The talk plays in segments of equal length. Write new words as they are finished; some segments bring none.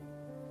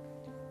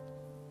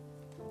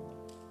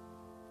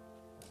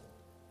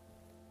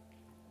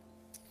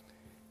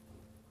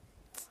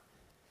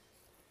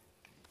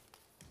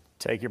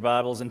Take your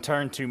Bibles and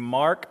turn to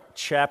Mark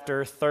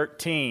chapter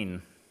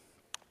 13.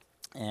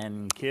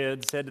 And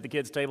kids, head to the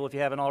kids' table if you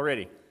haven't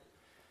already.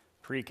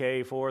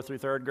 Pre-K 4 through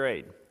 3rd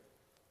grade.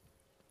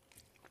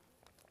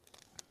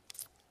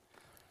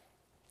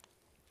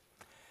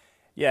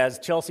 Yeah, as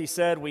Chelsea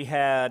said, we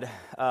had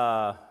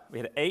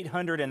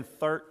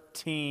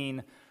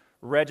 813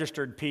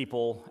 registered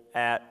people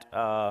at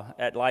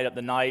Light Up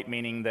the Night,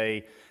 meaning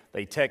they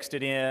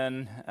texted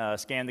in,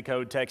 scanned the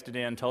code, texted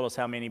in, told us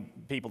how many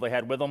people they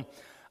had with them.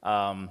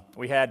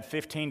 We had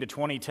 15 to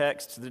 20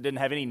 texts that didn't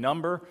have any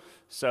number,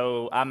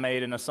 so I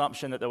made an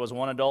assumption that there was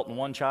one adult and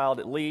one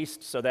child at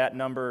least, so that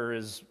number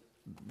is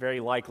very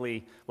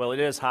likely, well, it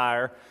is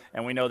higher,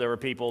 and we know there were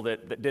people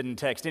that didn't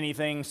text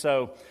anything,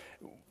 so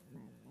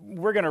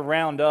we're going to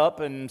round up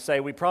and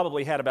say we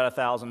probably had about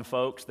 1,000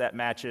 folks. That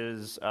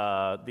matches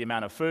the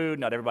amount of food.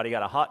 Not everybody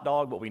got a hot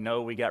dog, but we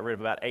know we got rid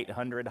of about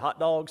 800 hot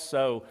dogs,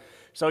 so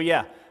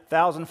yeah,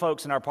 1,000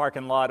 folks in our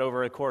parking lot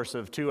over a course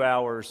of 2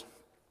 hours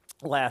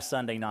last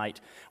Sunday night.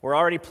 We're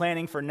already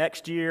planning for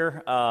next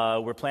year.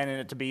 We're planning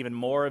it to be even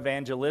more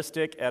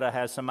evangelistic. Etta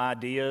has some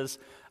ideas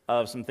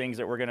of some things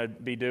that we're going to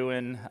be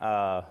doing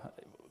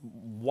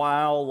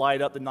while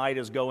Light Up the Night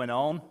is going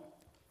on,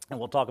 and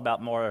we'll talk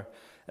about more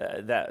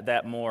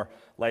that more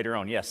later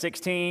on. Yeah,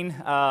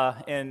 16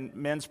 in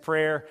men's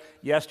prayer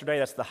yesterday.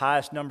 That's the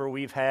highest number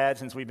we've had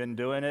since we've been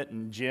doing it.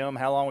 And Jim,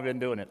 how long have we been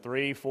doing it?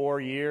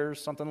 3-4 years,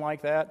 something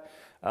like that.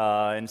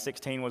 And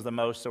 16 was the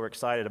most, so we're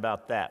excited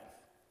about that.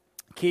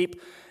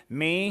 Keep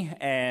me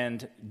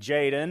and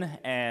Jaden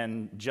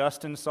and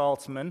Justin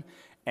Saltzman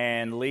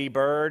and Lee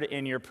Bird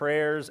in your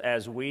prayers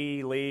as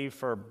we leave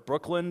for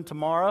Brooklyn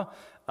tomorrow.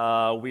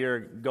 We are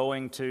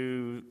going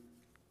to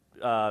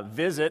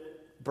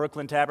visit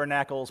Brooklyn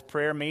Tabernacle's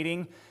prayer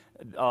meeting,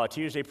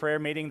 Tuesday prayer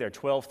meeting, their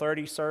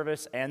 12:30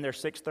 service and their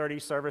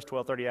 6:30 service,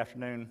 12:30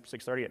 afternoon,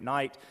 6:30 at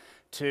night,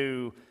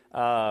 to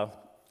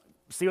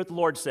see what the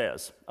Lord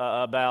says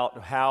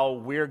about how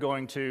we're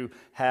going to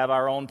have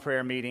our own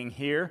prayer meeting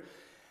here.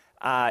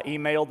 I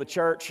emailed the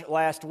church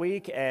last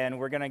week, and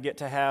we're going to get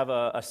to have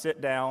a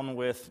sit-down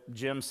with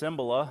Jim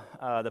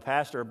Cymbala, the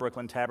pastor of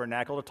Brooklyn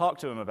Tabernacle, to talk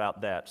to him about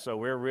that. So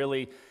we're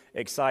really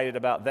excited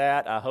about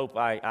that. I hope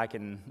I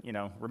can,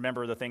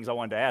 remember the things I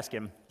wanted to ask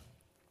him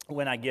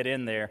when I get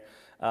in there.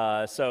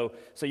 So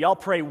y'all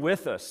pray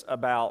with us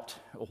about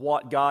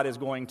what God is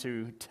going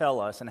to tell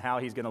us and how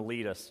He's going to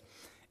lead us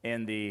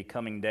in the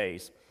coming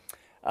days.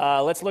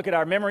 Let's look at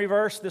our memory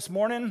verse this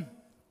morning.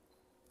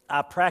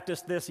 I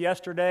practiced this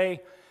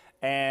yesterday,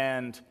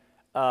 and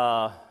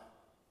I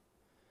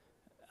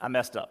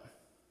messed up.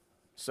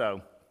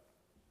 So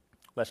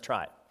let's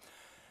try it.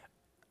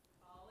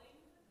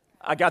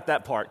 I got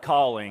that part,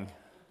 calling.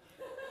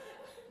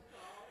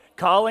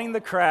 Calling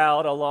the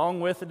crowd along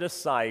with the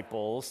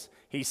disciples,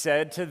 he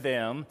said to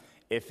them,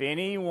 "If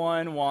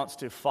anyone wants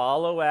to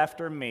follow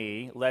after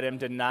me, let him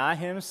deny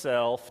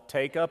himself,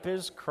 take up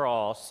his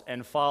cross,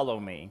 and follow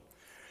me.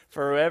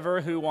 For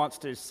whoever who wants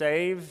to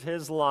save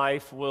his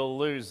life will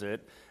lose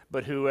it,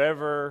 but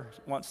whoever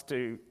wants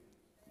to,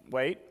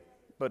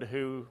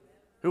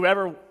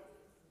 whoever,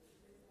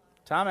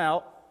 time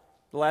out,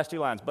 the last two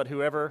lines, but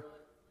whoever,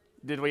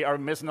 are we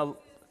missing a,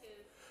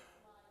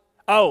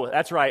 oh,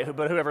 that's right,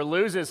 but whoever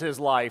loses his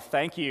life,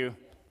 thank you,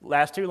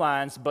 last two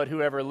lines, but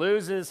whoever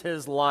loses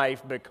his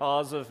life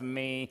because of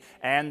me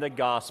and the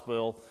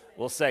gospel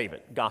will save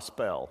it.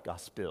 Gospel.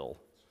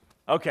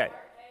 Okay,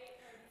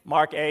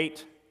 Mark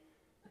 8,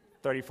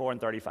 34 and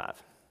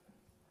 35.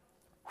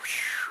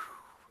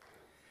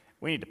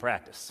 We need to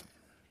practice.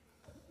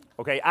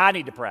 Okay, I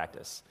need to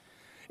practice.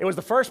 It was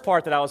the first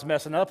part that I was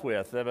messing up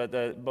with,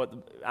 but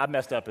I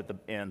messed up at the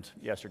end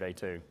yesterday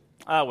too.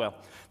 Oh well,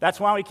 that's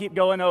why we keep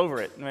going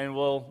over it, and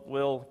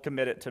we'll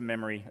commit it to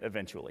memory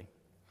eventually.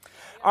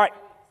 All right,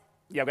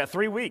 yeah, I've got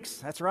 3 weeks.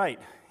 That's right.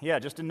 Yeah,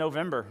 just in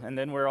November, and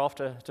then we're off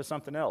to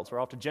something else. We're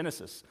off to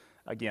Genesis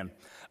again.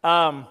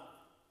 Mark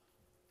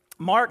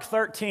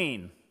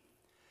 13,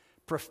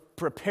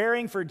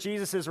 preparing for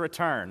Jesus'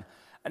 return.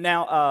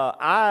 Now,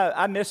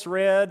 I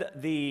misread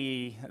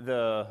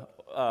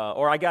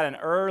or I got an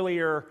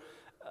earlier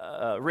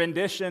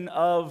rendition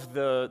of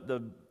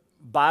the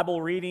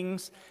Bible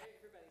readings.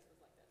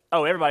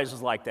 Oh, everybody's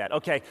was like that.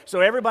 Okay, so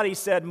everybody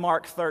said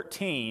Mark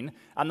 13.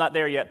 I'm not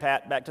there yet,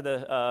 Pat. Back to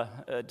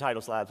the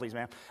title slide, please,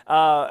 ma'am.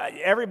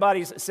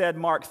 Everybody's said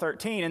Mark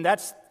 13, and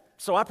that's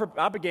so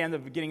I began the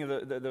beginning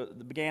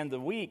of the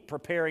week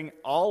preparing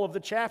all of the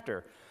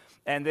chapter.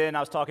 And then I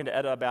was talking to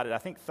Etta about it, I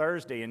think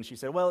Thursday, and she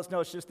said, well,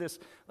 it's just this,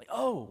 like,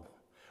 oh,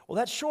 well,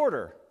 that's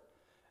shorter.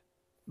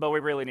 But we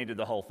really needed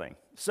the whole thing.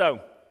 So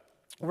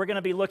we're going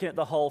to be looking at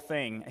the whole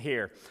thing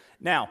here.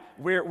 Now,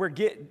 we're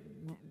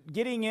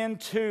getting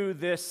into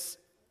this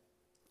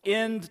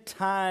end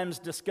times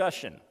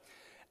discussion.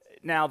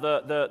 Now,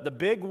 the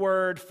big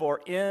word for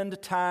end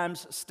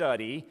times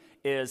study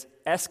is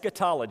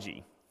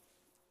eschatology.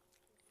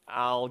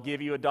 I'll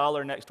give you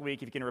 $1 next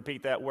week if you can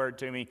repeat that word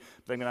to me,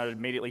 but I'm going to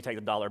immediately take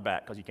the $1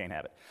 back because you can't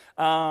have it.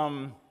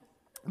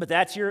 But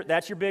that's your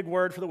big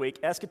word for the week,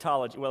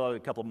 eschatology. Well, a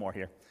couple more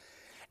here.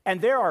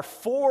 And there are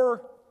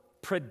four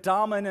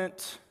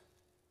predominant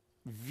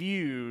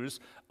views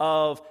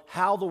of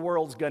how the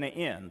world's going to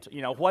end.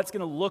 You know, what's going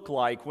to look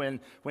like when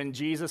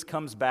Jesus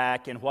comes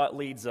back and what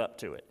leads up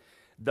to it.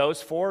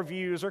 Those four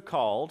views are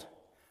called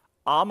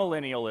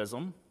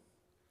amillennialism,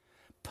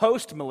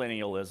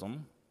 postmillennialism,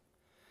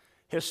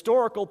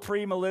 historical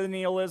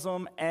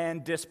premillennialism,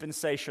 and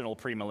dispensational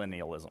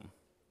premillennialism.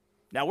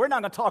 Now, we're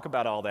not going to talk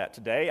about all that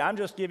today. I'm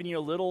just giving you a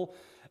little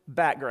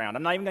background.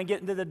 I'm not even going to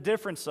get into the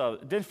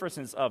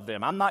differences of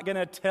them. I'm not going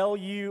to tell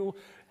you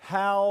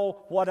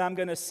how what I'm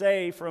going to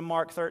say from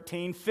Mark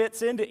 13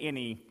 fits into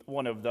any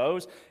one of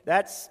those.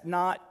 That's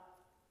not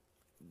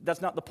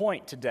the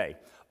point today.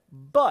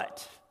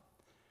 But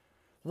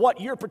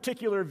what your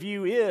particular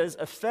view is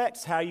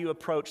affects how you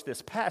approach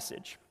this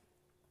passage.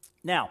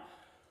 Now,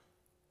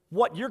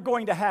 what you're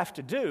going to have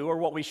to do, or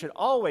what we should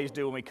always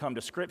do when we come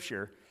to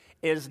Scripture,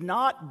 is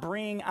not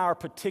bring our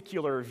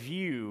particular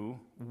view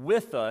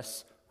with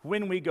us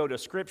when we go to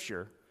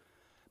Scripture,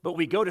 but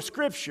we go to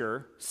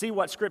Scripture, see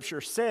what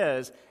Scripture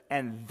says,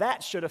 and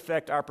that should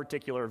affect our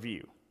particular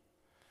view.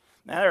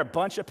 Now, there are a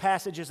bunch of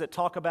passages that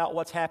talk about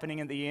what's happening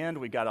in the end.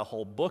 We've got a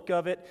whole book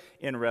of it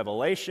in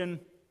Revelation.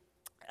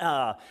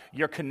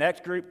 Your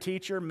Connect group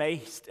teacher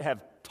may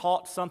have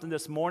taught something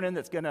this morning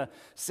that's going to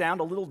sound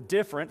a little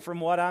different from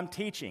what I'm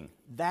teaching.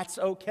 That's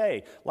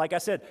okay. Like I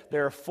said,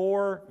 there are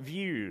four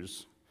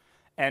views,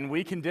 and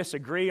we can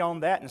disagree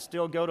on that and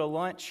still go to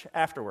lunch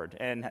afterward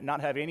and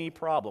not have any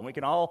problem. We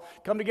can all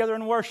come together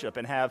and worship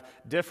and have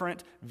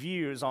different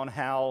views on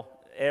how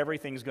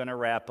everything's going to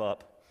wrap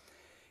up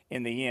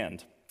in the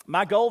end.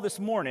 My goal this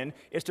morning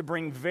is to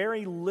bring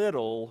very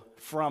little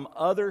from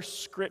other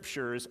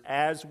scriptures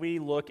as we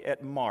look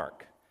at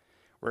Mark.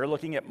 We're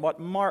looking at what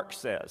Mark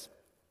says.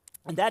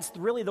 And that's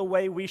really the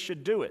way we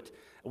should do it.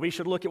 We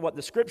should look at what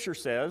the Scripture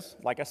says,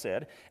 like I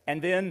said,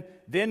 and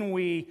then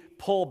we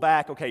pull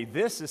back, okay,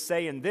 this is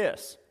saying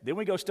this. Then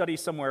we go study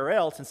somewhere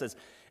else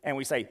and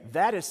we say,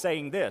 that is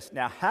saying this.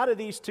 Now, how do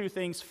these two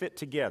things fit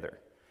together?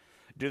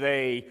 Do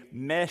they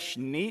mesh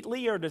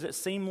neatly, or does it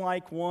seem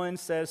like one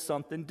says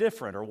something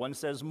different, or one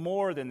says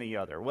more than the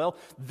other? Well,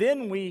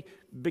 then we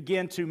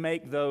begin to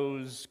make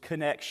those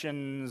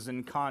connections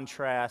and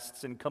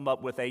contrasts and come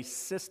up with a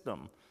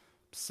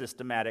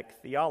systematic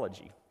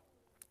theology.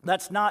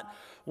 That's not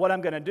what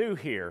I'm going to do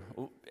here.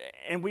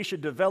 And we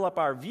should develop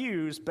our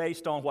views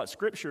based on what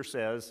Scripture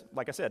says.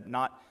 Like I said,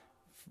 not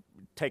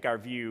take our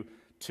view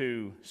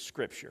to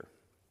Scripture.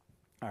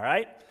 All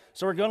right?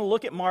 So we're going to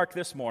look at Mark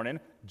this morning,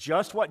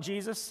 just what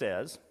Jesus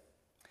says.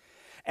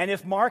 And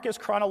if Mark is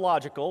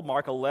chronological,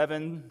 Mark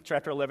 11,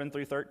 chapter 11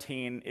 through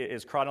 13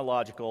 is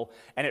chronological,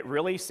 and it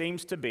really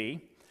seems to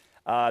be.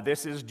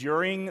 This is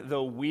during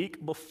the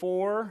week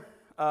before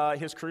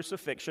his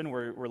crucifixion.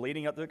 We're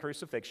leading up to the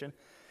crucifixion.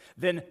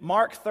 Then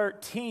Mark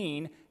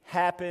 13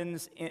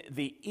 happens in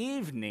the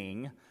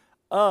evening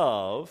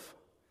of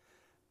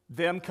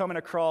them coming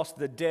across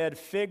the dead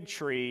fig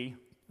tree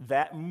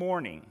that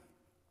morning.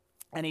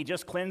 And he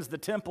just cleansed the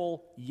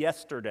temple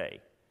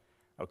yesterday.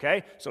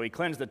 Okay? So he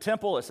cleansed the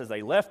temple. It says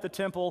they left the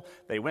temple.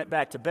 They went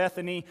back to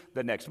Bethany.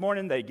 The next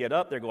morning they get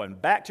up. They're going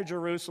back to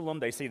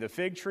Jerusalem. They see the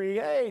fig tree.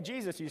 Hey,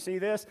 Jesus, you see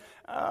this?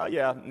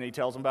 Yeah. And he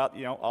tells them about,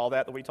 all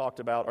that we talked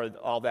about, or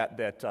all that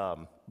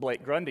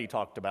Blake Grundy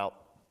talked about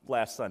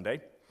last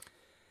Sunday.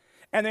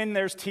 And then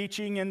there's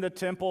teaching in the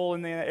temple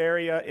in the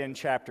area in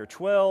chapter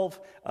 12.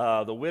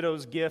 The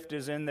widow's gift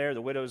is in there,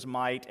 the widow's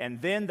mite.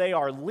 And then they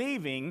are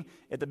leaving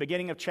at the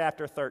beginning of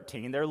chapter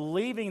 13. They're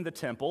leaving the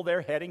temple.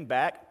 They're heading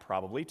back,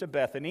 probably to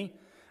Bethany,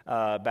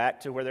 back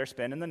to where they're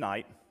spending the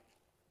night.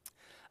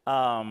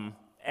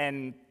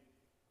 And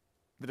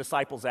the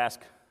disciples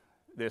ask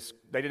this.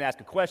 They didn't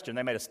ask a question.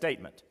 They made a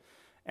statement.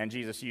 And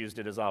Jesus used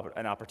it as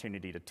an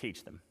opportunity to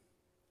teach them.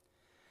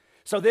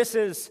 So this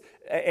is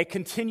a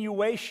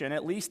continuation,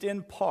 at least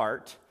in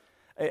part.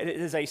 It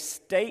is a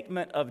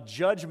statement of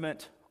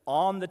judgment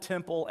on the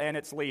temple and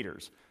its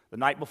leaders. The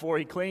night before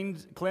he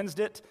cleansed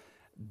it,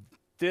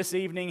 this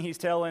evening he's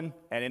telling,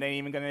 and it ain't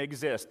even going to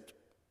exist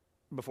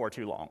before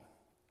too long.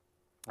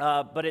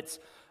 But it's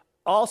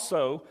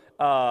also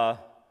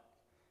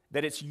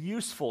that its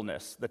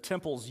usefulness, the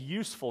temple's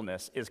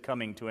usefulness, is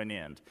coming to an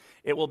end.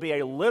 It will be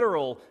a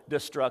literal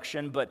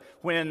destruction, but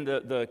when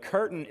the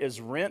curtain is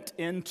rent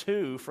in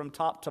two from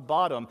top to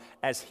bottom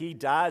as he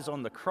dies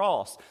on the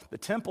cross, the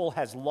temple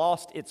has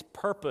lost its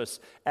purpose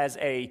as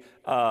a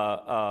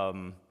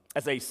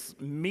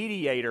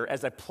mediator,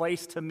 as a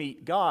place to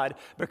meet God,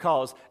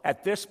 because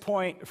at this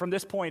point, from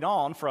this point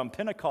on, from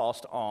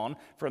Pentecost on,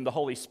 from the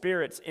Holy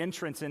Spirit's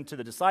entrance into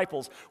the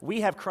disciples,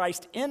 we have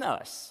Christ in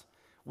us.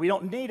 We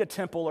don't need a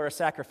temple or a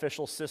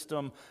sacrificial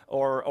system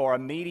or a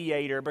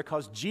mediator,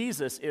 because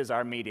Jesus is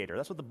our mediator.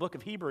 That's what the book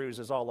of Hebrews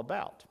is all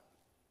about.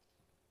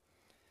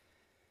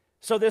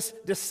 So this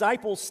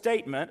disciple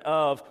statement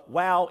of,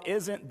 wow,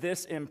 isn't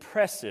this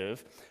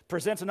impressive,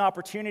 presents an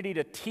opportunity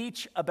to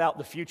teach about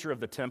the future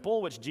of the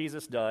temple, which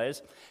Jesus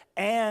does,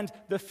 and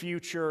the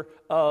future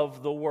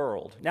of the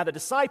world. Now, the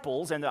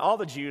disciples and all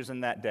the Jews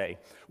in that day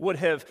would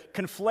have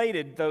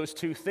conflated those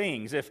two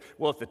things. If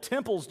the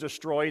temple's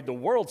destroyed, the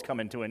world's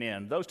coming to an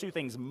end. Those two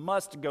things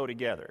must go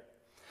together.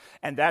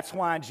 And that's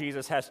why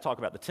Jesus has to talk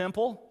about the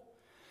temple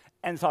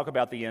and talk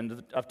about the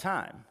end of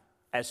time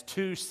as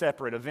two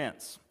separate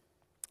events,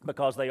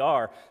 because they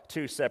are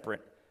two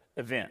separate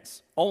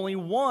events. Only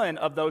one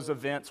of those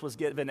events was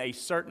given a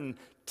certain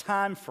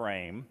time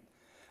frame.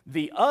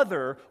 The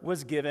other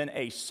was given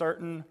a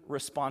certain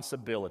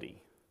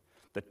responsibility.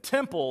 The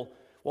temple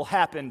will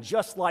happen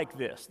just like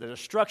this. The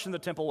destruction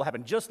of the temple will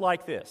happen just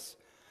like this.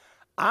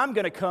 I'm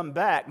going to come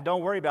back.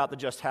 Don't worry about the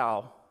just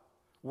how.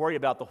 Worry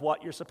about the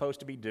what you're supposed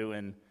to be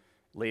doing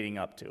leading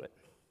up to it.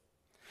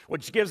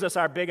 Which gives us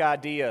our big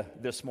idea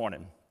this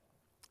morning.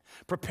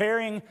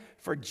 Preparing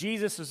for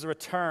Jesus'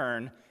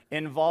 return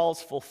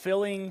involves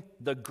fulfilling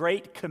the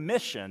Great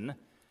Commission,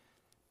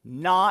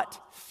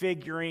 not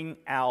figuring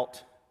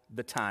out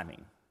the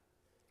timing.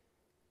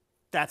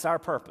 That's our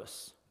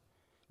purpose.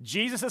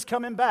 Jesus is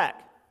coming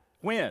back.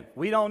 When?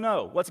 We don't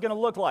know. What's it going to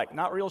look like?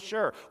 Not real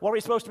sure. What are we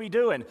supposed to be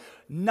doing?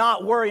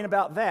 Not worrying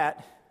about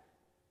that,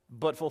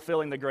 but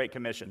fulfilling the Great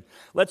Commission.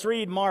 Let's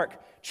read Mark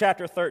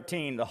chapter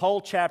 13, the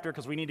whole chapter,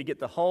 because we need to get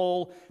the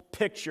whole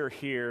picture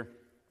here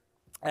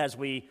as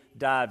we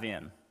dive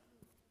in.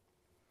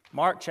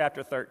 Mark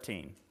chapter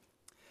 13.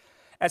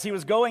 As he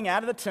was going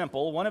out of the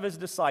temple, one of his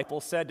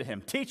disciples said to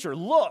him, "Teacher,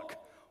 look,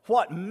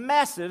 what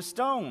massive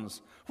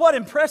stones! What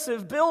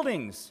impressive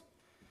buildings!"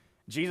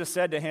 Jesus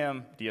said to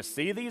him, "Do you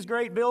see these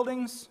great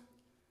buildings?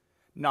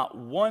 Not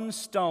one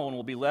stone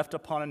will be left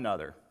upon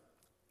another.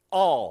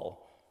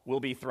 All will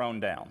be thrown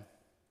down."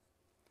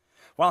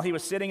 While he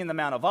was sitting in the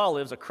Mount of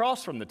Olives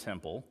across from the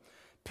temple,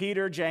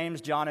 Peter,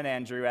 James, John, and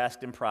Andrew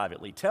asked him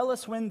privately, "Tell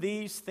us when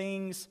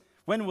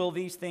will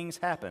these things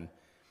happen?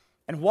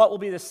 And what will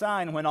be the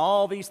sign when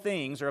all these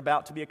things are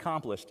about to be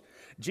accomplished?"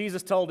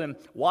 Jesus told him,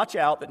 "Watch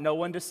out that no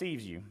one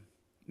deceives you.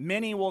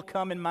 Many will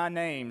come in my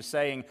name,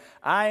 saying,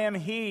 'I am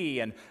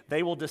he,' and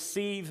they will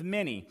deceive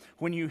many.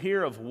 When you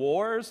hear of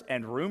wars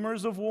and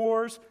rumors of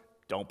wars,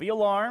 don't be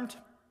alarmed.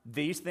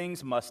 These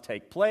things must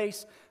take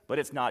place, but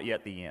it's not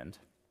yet the end.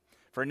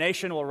 For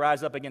nation will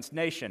rise up against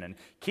nation, and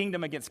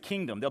kingdom against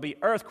kingdom. There'll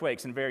be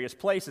earthquakes in various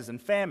places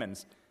and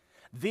famines.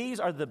 These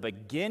are the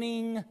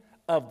beginning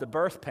of the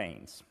birth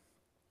pains.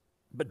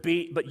 But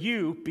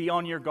you be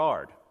on your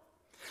guard.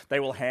 They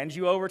will hand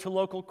you over to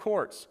local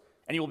courts,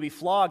 and you will be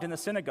flogged in the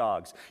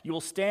synagogues. You will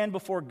stand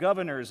before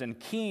governors and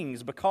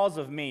kings because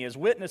of me as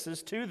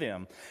witnesses to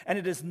them. And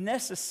it is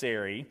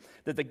necessary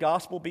that the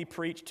gospel be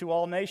preached to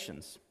all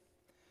nations.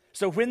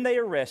 So when they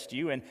arrest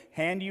you and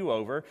hand you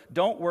over,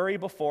 don't worry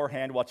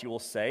beforehand what you will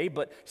say,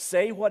 but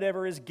say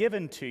whatever is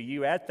given to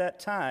you at that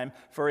time,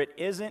 for it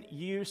isn't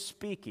you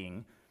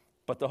speaking,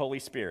 but the Holy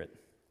Spirit.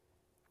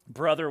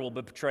 Brother will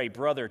betray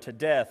brother to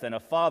death, and a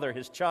father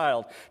his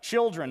child.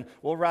 Children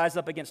will rise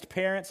up against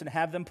parents and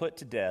have them put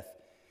to death.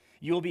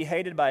 You will be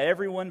hated by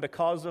everyone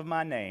because of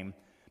my name,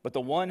 but the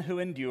one who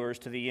endures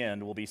to the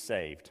end will be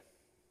saved.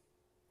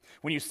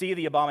 When you see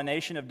the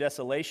abomination of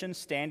desolation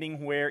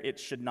standing where it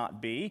should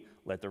not be,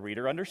 let the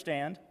reader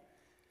understand.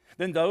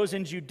 Then those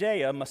in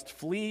Judea must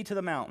flee to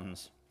the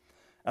mountains.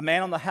 A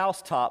man on the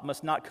housetop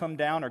must not come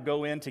down or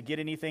go in to get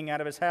anything out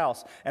of his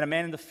house, and a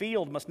man in the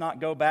field must not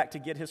go back to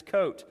get his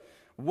coat.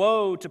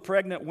 Woe to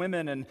pregnant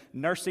women and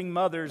nursing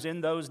mothers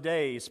in those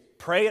days.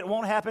 Pray it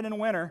won't happen in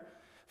winter,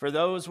 for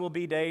those will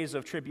be days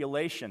of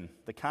tribulation,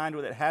 the kind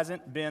that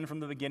hasn't been from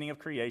the beginning of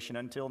creation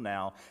until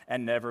now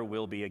and never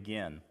will be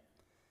again.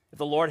 If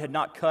the Lord had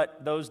not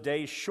cut those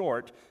days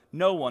short,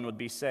 no one would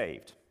be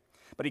saved.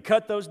 But he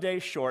cut those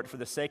days short for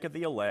the sake of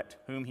the elect,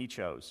 whom he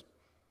chose.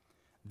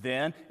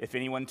 Then, if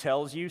anyone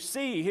tells you,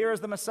 'See, here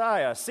is the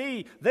Messiah,'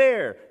 'See,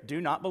 there,' do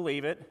not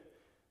believe it.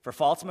 For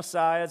false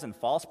messiahs and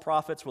false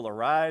prophets will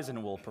arise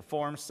and will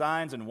perform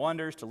signs and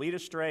wonders to lead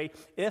astray,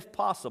 if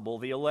possible,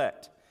 the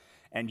elect.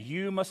 And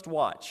you must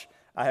watch.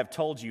 I have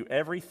told you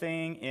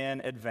everything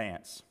in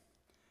advance.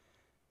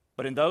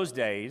 But in those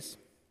days,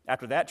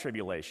 after that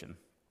tribulation,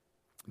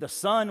 the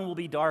sun will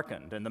be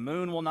darkened, and the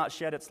moon will not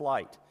shed its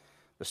light.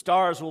 The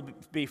stars will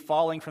be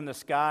falling from the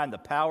sky, and the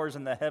powers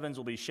in the heavens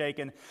will be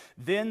shaken.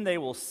 Then they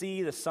will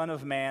see the Son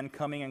of Man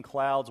coming in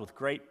clouds with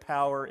great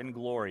power and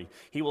glory.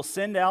 He will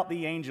send out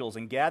the angels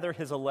and gather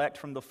his elect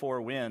from the four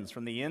winds,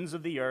 from the ends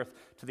of the earth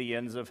to the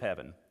ends of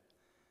heaven.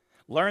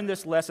 Learn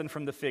this lesson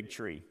from the fig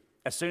tree.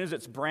 As soon as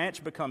its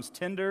branch becomes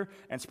tender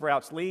and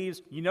sprouts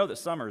leaves, you know that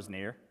summer is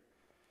near.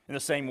 In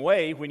the same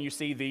way, when you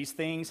see these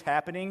things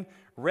happening,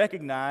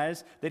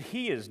 recognize that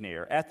he is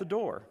near, at the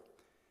door.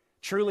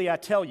 Truly, I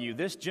tell you,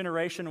 this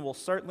generation will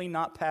certainly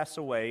not pass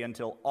away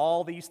until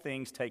all these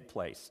things take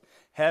place.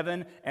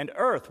 Heaven and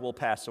earth will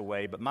pass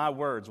away, but my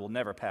words will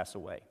never pass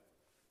away.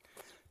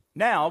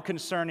 Now,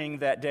 concerning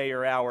that day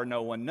or hour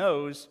no one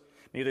knows,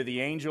 neither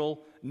the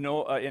angel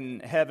nor in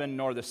heaven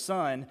nor the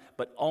Son,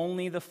 but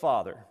only the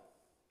Father.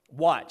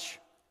 Watch,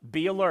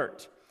 be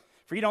alert,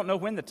 for you don't know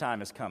when the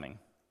time is coming.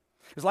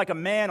 It's like a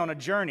man on a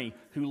journey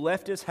who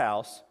left his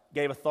house,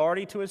 gave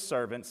authority to his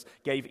servants,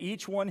 gave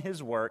each one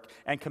his work,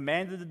 and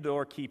commanded the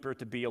doorkeeper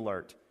to be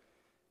alert.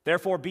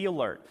 Therefore be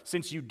alert,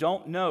 since you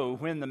don't know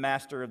when the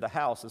master of the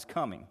house is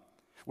coming,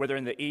 whether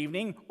in the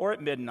evening or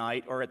at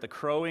midnight or at the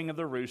crowing of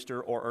the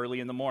rooster or early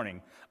in the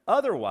morning.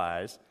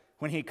 Otherwise,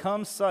 when he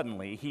comes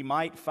suddenly, he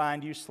might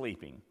find you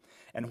sleeping.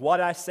 And what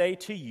I say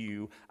to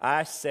you,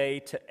 I say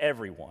to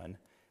everyone,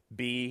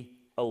 be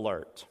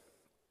alert.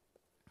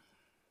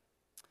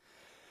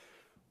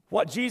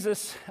 What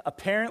Jesus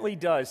apparently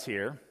does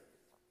here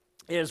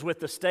is, with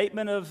the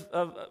statement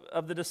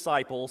of the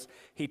disciples,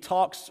 he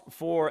talks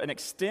for an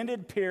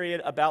extended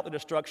period about the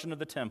destruction of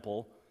the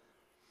temple,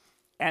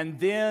 and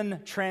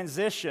then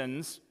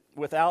transitions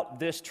without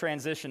this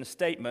transition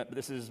statement, but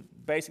this is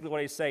basically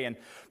what he's saying.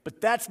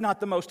 But that's not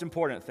the most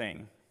important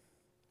thing.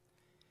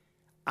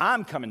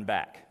 I'm coming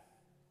back.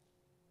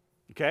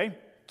 Okay?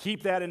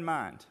 Keep that in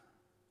mind.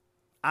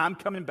 I'm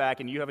coming back,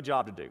 and you have a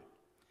job to do.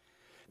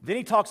 Then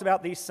he talks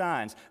about these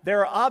signs.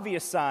 There are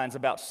obvious signs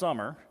about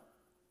summer.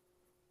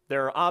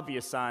 There are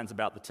obvious signs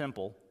about the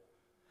temple.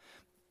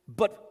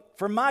 But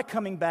for my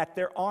coming back,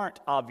 there aren't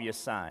obvious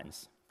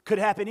signs. Could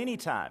happen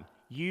anytime.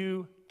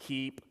 You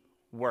keep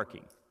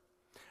working.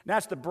 And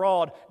that's the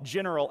broad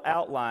general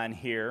outline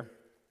here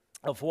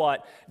of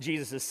what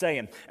Jesus is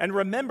saying. And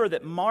remember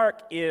that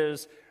Mark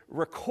is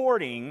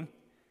recording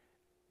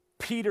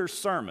Peter's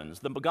sermons.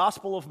 The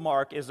Gospel of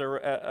Mark is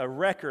a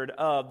record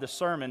of the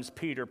sermons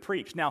Peter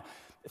preached. Now,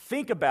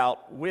 think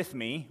about with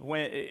me,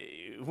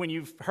 when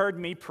you've heard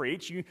me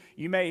preach,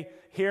 you may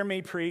hear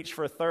me preach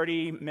for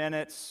 30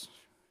 minutes,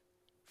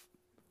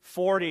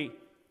 40,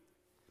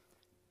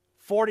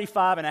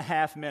 45 and a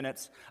half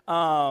minutes.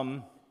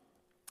 And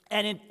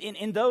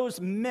in those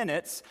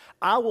minutes,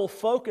 I will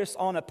focus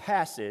on a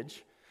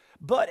passage,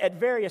 but at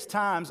various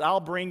times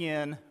I'll bring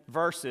in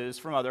verses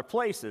from other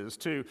places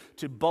to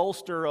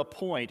bolster a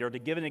point or to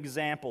give an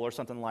example or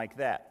something like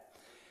that.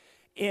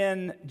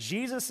 In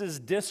Jesus'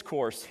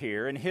 discourse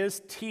here, in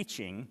his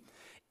teaching,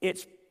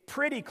 it's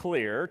pretty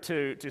clear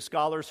to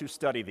scholars who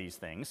study these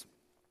things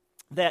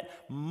that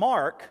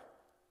Mark,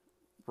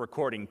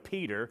 recording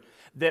Peter,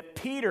 that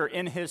Peter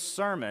in his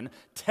sermon,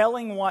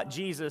 telling what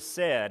Jesus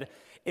said,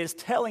 is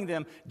telling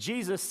them,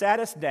 Jesus sat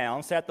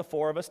the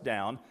four of us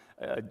down,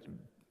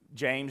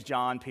 James,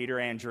 John, Peter,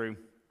 Andrew,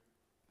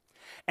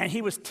 and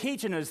he was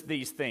teaching us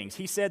these things.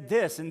 He said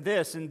this and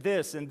this and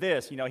this and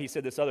this. You know, he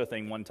said this other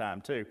thing one time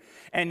too.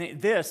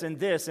 And this and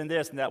this and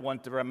this. And that one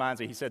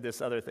reminds me, he said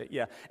this other thing.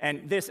 Yeah.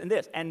 And this and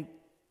this. And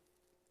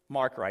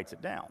Mark writes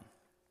it down.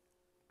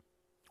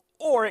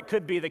 Or it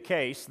could be the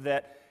case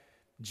that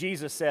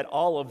Jesus said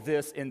all of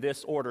this in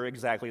this order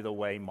exactly the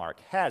way Mark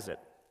has it.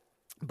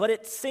 But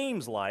it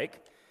seems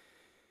like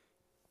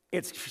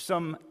it's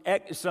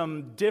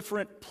some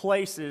different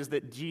places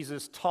that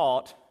Jesus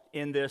taught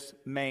in this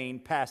main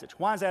passage.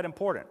 Why is that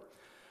important?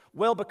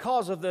 Well,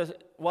 because of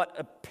what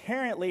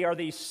apparently are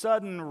these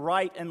sudden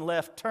right and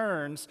left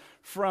turns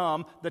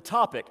from the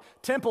topic.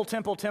 Temple,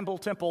 temple, temple,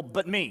 temple,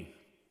 but me.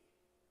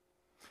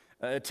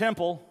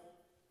 Temple,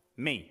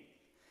 me.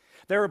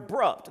 They're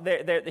abrupt.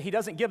 He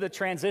doesn't give the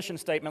transition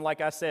statement like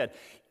I said.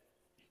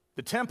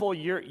 The temple,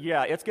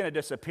 it's going to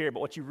disappear, but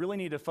what you really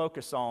need to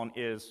focus on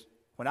is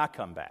when I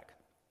come back.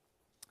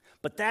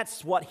 But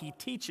that's what he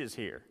teaches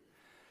here.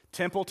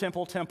 Temple,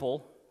 temple,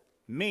 temple,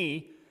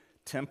 me,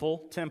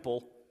 temple,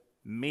 temple,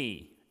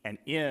 me, and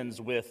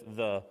ends with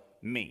the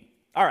me.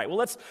 All right,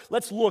 well,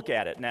 let's look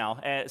at it now,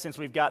 since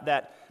we've got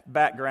that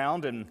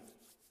background. And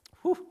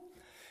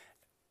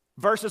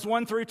verses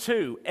 1 through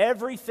 2,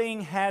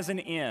 everything has an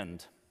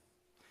end.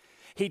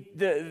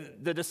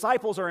 The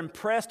disciples are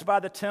impressed by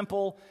the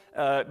temple,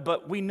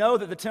 but we know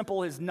that the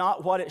temple is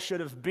not what it should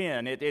have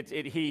been.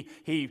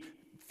 He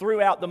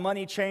threw out the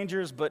money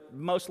changers, but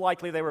most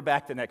likely they were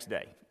back the next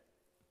day.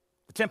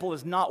 The temple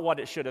is not what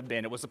it should have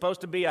been. It was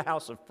supposed to be a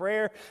house of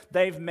prayer.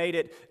 They've made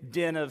it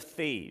den of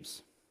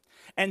thieves.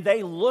 And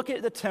they look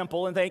at the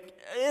temple and think,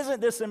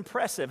 isn't this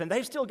impressive? And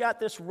they've still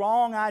got this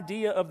wrong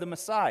idea of the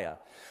Messiah.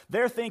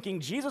 They're thinking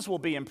Jesus will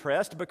be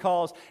impressed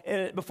because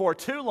before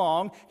too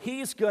long,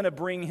 he's going to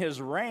bring his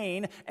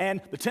reign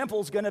and the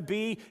temple's going to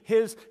be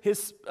his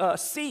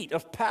seat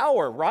of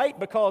power, right?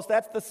 Because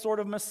that's the sort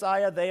of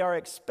Messiah they are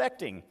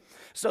expecting.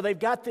 So they've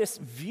got this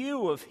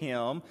view of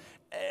him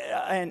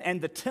and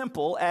the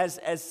temple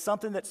as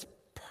something that's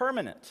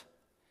permanent.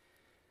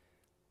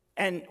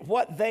 And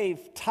what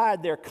they've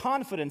tied their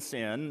confidence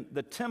in,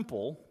 the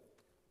temple,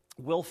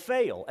 will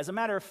fail. As a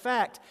matter of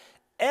fact,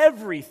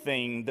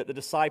 everything that the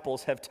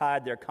disciples have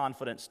tied their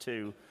confidence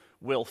to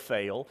will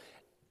fail,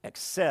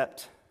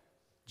 except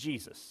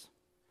Jesus.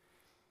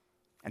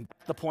 And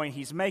that's the point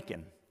he's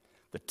making.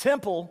 The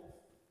temple,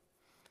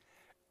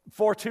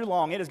 for too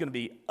long, it is going to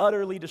be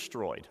utterly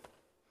destroyed.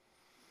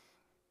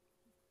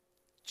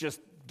 Just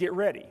get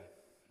ready.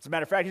 As a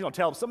matter of fact, he's going to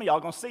tell them, some of y'all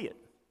are going to see it.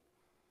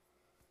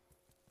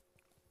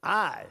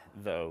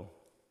 though,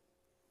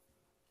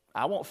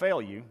 I won't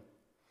fail you,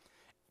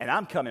 and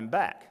I'm coming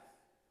back.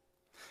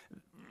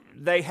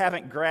 They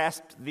haven't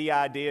grasped the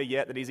idea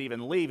yet that he's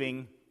even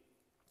leaving,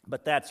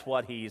 but that's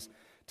what he's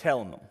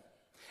telling them.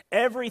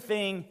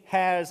 Everything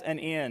has an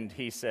end,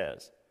 he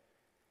says.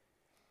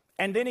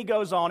 And then he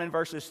goes on in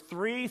verses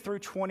 3 through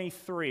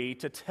 23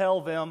 to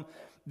tell them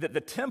that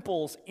the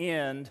temple's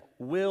end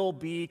will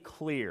be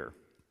clear.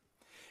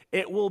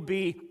 It will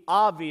be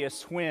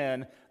obvious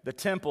when the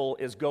temple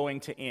is going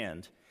to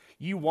end.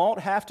 You won't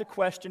have to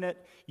question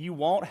it. You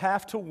won't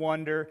have to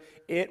wonder.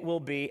 It will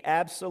be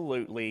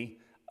absolutely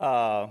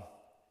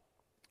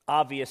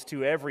obvious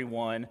to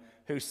everyone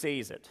who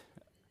sees it.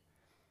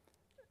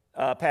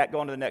 Pat, go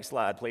on to the next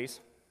slide, please.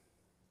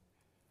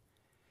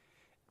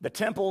 The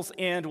temple's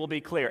end will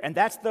be clear. And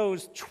that's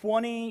those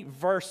 20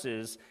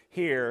 verses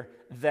here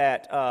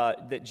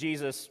that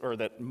Jesus, or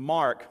that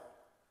Mark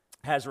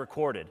has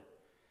recorded.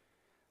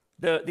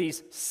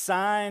 These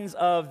signs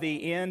of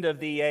the end of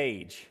the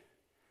age.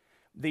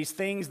 These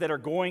things that are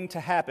going to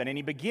happen. And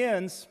he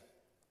begins,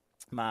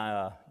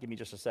 give me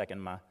just a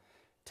second, my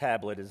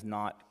tablet is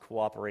not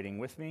cooperating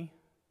with me.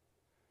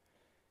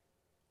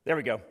 There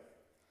we go.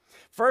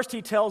 First,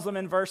 he tells them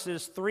in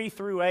verses 3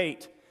 through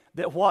 8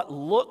 that what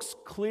looks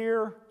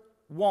clear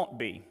won't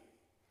be.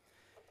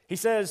 He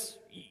says,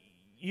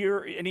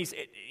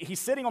 he's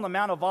sitting on the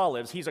Mount of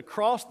Olives. He's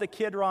across the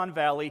Kidron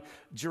Valley.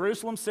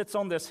 Jerusalem sits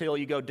on this hill.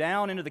 You go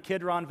down into the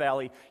Kidron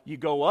Valley. You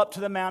go up to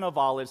the Mount of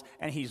Olives,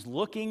 and he's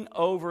looking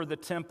over the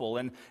temple.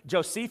 And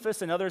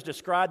Josephus and others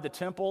describe the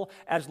temple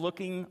as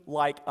looking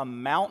like a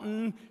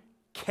mountain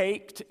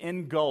caked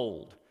in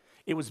gold.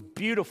 It was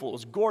beautiful. It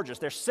was gorgeous.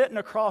 They're sitting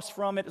across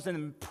from it. It's an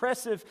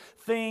impressive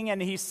thing.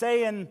 And he's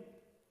saying,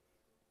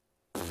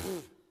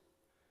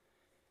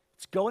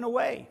 it's going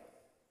away.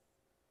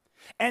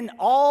 And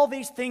all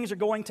these things are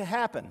going to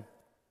happen.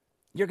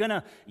 People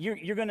are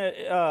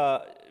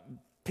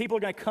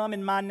going to come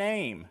in my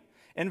name.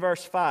 In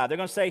verse 5, they're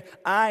going to say,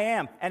 I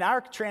am. And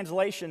our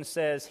translation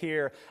says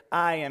here,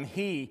 I am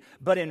he.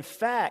 But in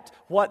fact,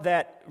 what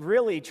that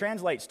really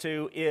translates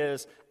to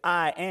is,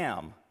 I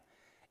am,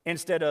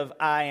 instead of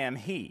I am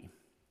he.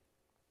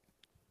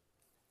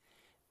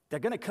 They're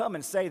going to come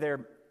and say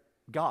they're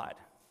God.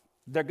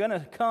 They're going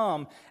to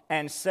come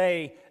and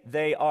say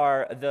they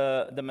are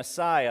the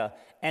Messiah,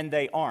 and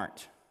they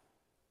aren't.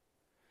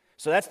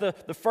 So that's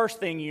the first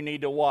thing you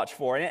need to watch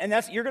for. And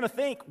that's, you're going to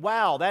think,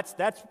 wow, that's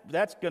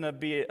going to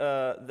be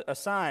a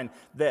sign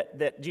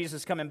that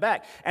Jesus is coming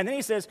back. And then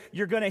he says,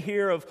 you're going to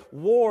hear of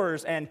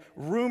wars and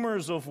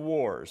rumors of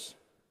wars.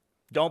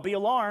 Don't be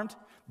alarmed.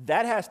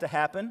 That has to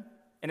happen.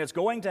 And it's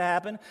going to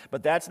happen,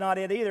 but that's not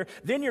it either.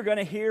 Then you're going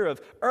to hear of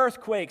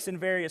earthquakes in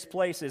various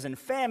places and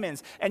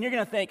famines, and you're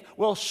going to think,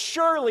 well,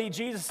 surely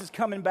Jesus is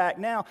coming back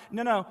now.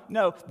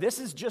 No. This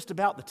is just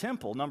about the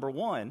temple, number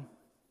one.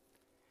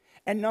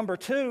 And number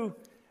two,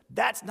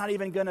 that's not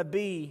even going to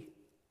be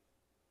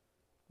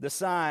the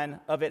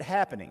sign of it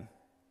happening.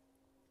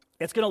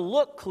 It's going to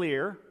look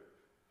clear,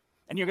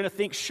 and you're going to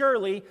think,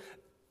 surely,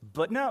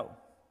 but no.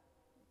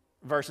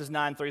 Verses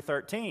 9 through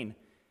 13.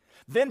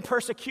 Then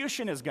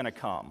persecution is going to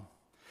come.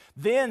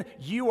 Then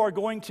you are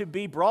going to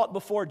be brought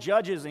before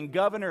judges and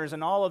governors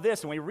and all of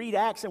this. And we read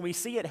Acts and we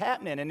see it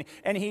happening.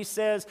 And he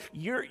says,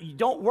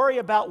 don't worry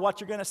about what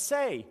you're going to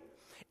say.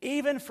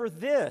 Even for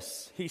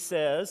this, he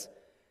says,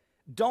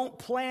 don't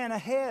plan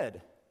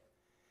ahead.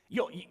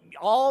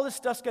 All this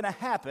stuff's going to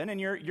happen, and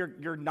there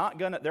aren't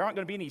going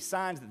to be any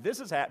signs that this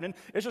is happening.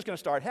 It's just going to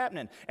start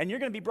happening. And you're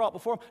going to be brought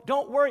before him.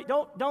 Don't worry.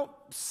 Don't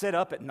sit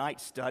up at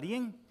night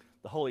studying.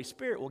 The Holy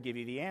Spirit will give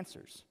you the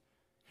answers.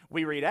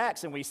 We read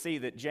Acts and we see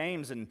that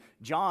James and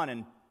John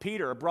and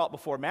Peter are brought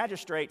before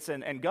magistrates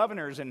and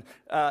governors, and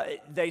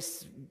they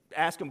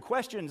ask them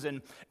questions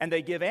and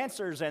they give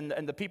answers, and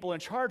the people in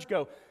charge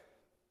go,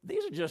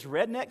 these are just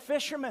redneck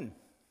fishermen.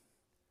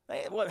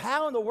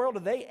 How in the world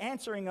are they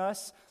answering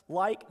us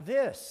like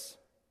this?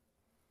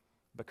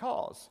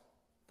 Because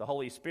the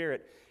Holy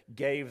Spirit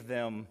gave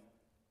them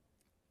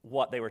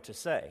what they were to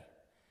say.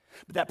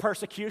 But that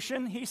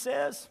persecution, he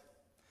says,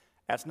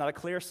 that's not a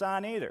clear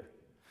sign either.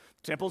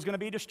 Temple's going to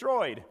be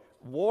destroyed.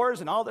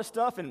 Wars and all this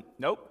stuff, and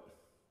nope,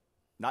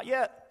 not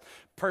yet.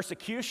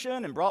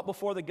 Persecution and brought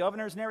before the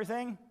governors and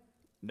everything,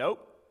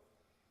 nope,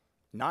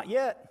 not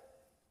yet.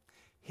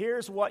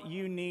 Here's what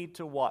you need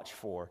to watch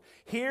for.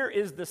 Here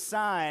is the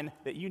sign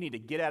that you need to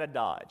get out of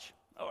Dodge,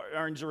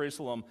 or in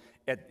Jerusalem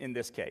in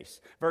this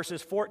case.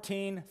 Verses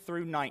 14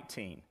 through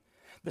 19.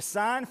 The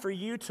sign for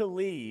you to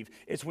leave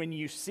is when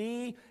you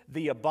see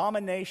the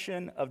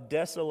abomination of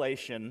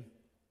desolation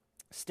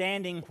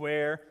standing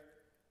where,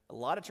 a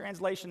lot of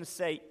translations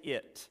say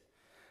it.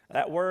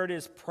 That word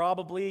is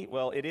probably,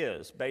 it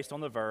is, based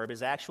on the verb,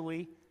 is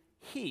actually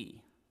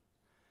he.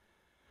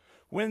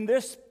 When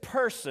this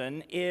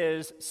person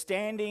is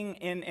standing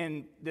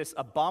in this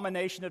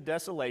abomination of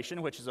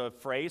desolation, which is a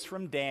phrase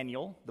from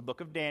Daniel, the book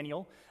of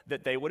Daniel,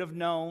 that they would have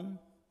known,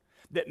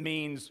 that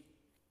means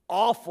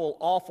awful,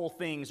 awful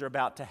things are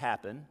about to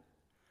happen.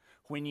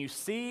 When you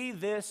see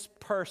this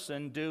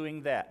person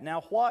doing that.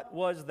 Now, what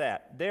was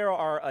that? There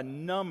are a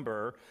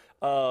number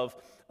of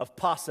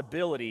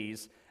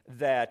possibilities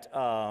that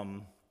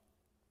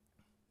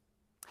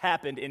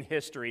happened in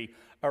history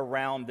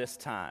around this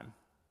time.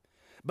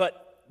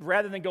 But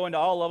rather than go into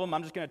all of them,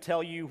 I'm just going to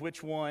tell you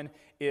which one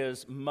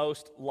is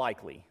most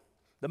likely.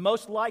 The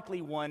most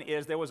likely one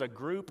is there was a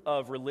group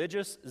of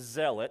religious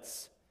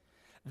zealots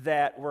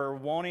that were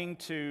wanting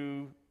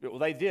to, well,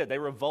 they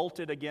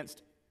revolted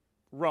against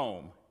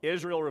Rome.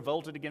 Israel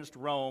revolted against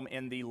Rome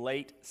in the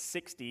late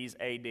 60s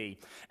AD.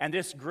 And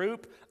this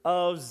group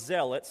of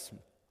zealots,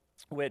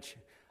 which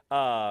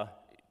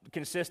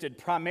consisted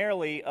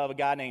primarily of a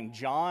guy named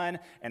John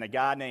and a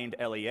guy named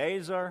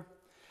Eleazar,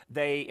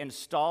 they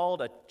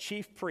installed a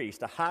chief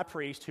priest, a high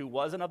priest who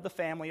wasn't of the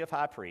family of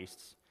high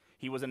priests.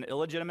 He was an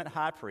illegitimate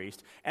high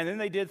priest. And then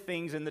they did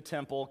things in the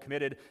temple,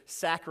 committed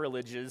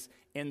sacrileges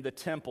in the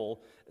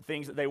temple,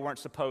 things that they weren't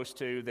supposed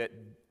to that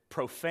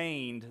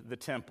profaned the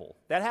temple.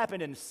 That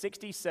happened in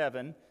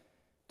 67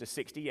 to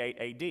 68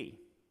 AD,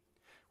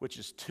 which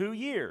is 2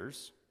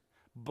 years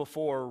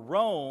before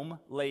Rome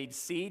laid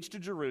siege to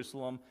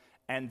Jerusalem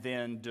and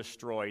then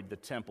destroyed the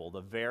temple,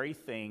 the very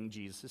thing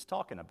Jesus is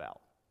talking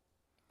about.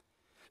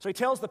 So he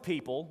tells the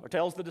people, or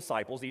tells the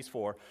disciples, these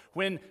four,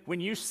 when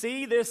you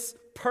see this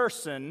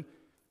person,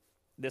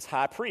 this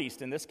high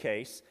priest in this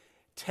case,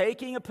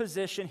 taking a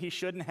position he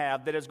shouldn't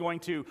have that is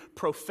going to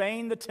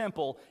profane the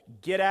temple,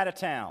 get out of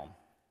town.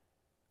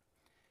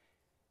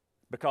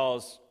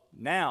 Because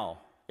now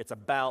it's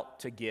about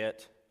to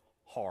get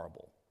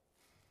horrible.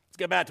 It's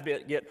about to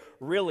get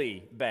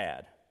really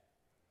bad.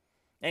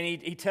 And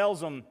he tells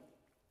them,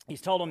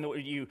 he's told them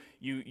that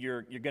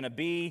you're going to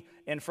be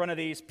in front of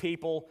these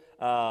people.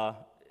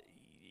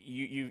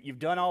 You've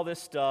done all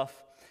this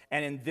stuff.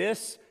 And in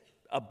this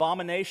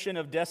abomination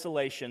of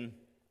desolation,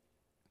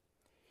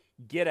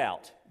 get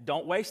out.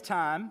 Don't waste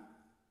time.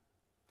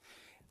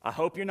 I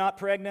hope you're not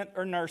pregnant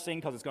or nursing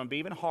because it's going to be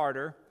even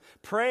harder.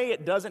 Pray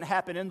it doesn't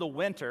happen in the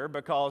winter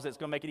because it's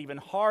going to make it even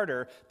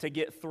harder to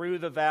get through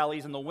the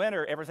valleys. In the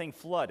winter, everything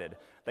flooded.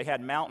 They had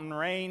mountain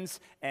rains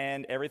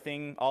and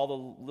everything, all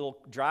the little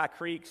dry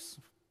creeks,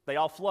 they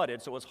all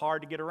flooded, so it was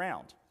hard to get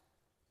around.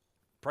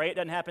 Pray it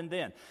doesn't happen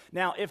then.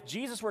 Now, if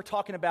Jesus were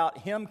talking about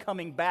him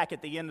coming back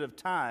at the end of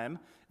time,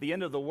 the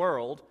end of the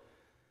world,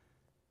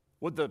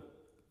 would the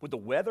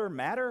weather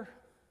matter?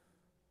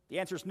 The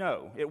answer is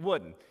no, it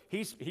wouldn't.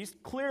 He's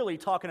clearly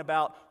talking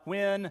about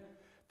when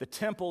the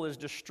temple is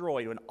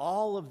destroyed, when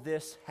all of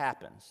this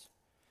happens.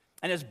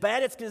 And as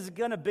bad as it's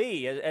going to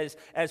be,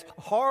 as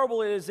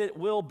horrible as it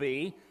will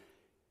be,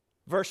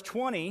 verse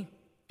 20,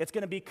 it's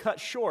going to be cut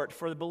short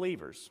for the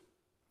believers.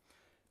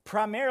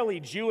 Primarily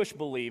Jewish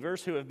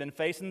believers who have been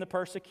facing the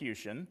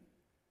persecution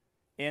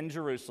in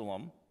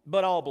Jerusalem,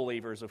 but all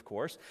believers, of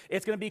course.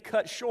 It's going to be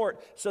cut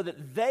short so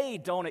that they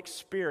don't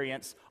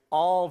experience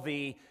all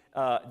the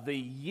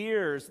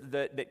years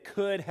that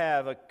could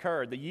have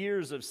occurred, the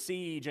years of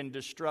siege and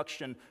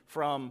destruction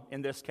from,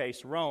 in this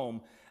case,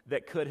 Rome,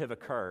 that could have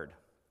occurred.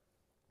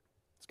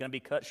 It's going to be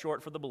cut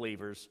short for the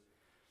believers.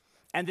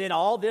 And then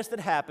all this that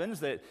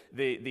happens, that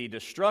the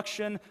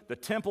destruction, the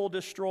temple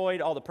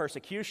destroyed, all the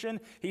persecution,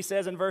 he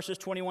says in verses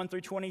 21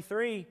 through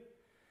 23,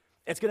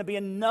 it's going to be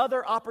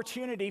another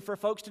opportunity for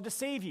folks to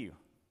deceive you.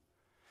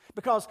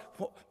 Because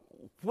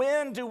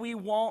when do we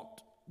want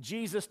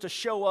Jesus to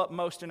show up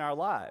most in our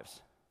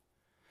lives?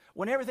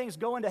 When everything's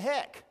going to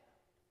heck,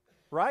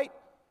 right?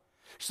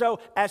 So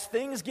as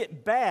things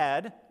get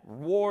bad,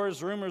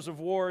 wars, rumors of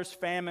wars,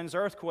 famines,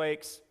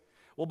 earthquakes,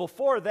 well,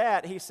 before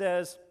that, he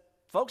says,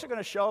 folks are going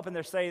to show up and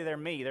they'll say they're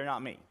me, they're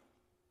not me.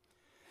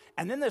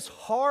 And then this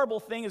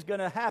horrible thing is going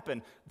to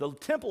happen. The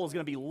temple is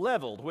going to be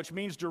leveled, which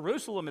means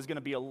Jerusalem is going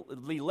to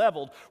be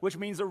leveled, which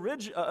means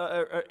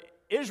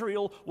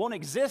Israel won't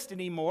exist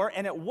anymore,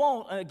 and it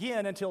won't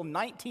again until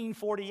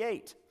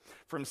 1948.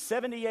 From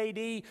 70 AD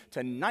to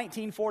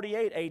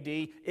 1948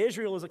 AD,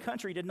 Israel as a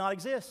country did not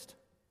exist.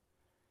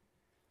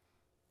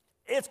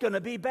 It's going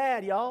to be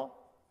bad, y'all,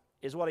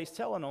 is what he's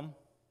telling them.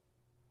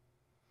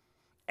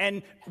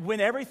 And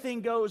when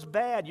everything goes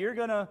bad,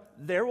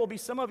 there will be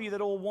some of you that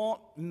will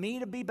want me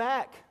to be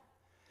back.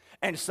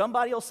 And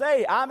somebody will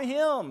say, I'm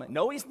him.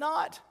 No, he's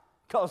not,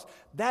 because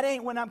that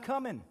ain't when I'm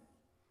coming.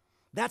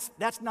 That's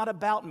not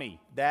about me.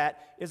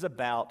 That is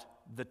about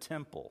the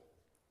temple.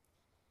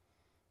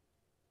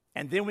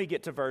 And then we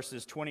get to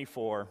verses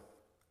 24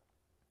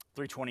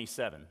 through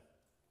 27.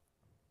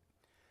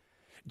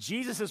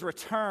 Jesus'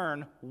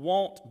 return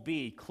won't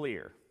be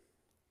clear.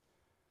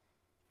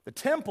 The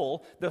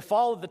temple, the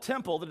fall of the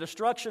temple, the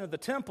destruction of the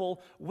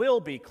temple will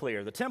be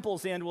clear. The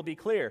temple's end will be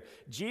clear.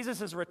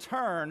 Jesus'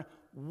 return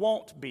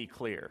won't be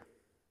clear.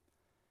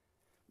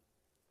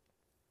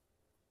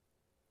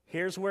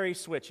 Here's where he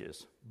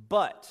switches.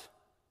 But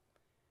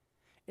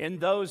in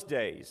those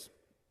days,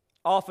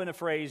 often a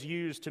phrase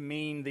used to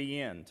mean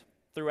the end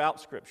throughout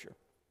Scripture.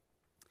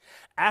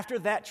 After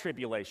that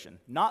tribulation,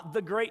 not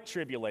the great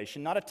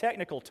tribulation, not a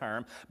technical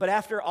term, but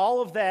after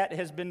all of that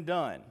has been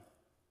done,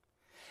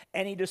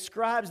 and he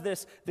describes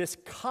this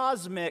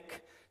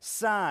cosmic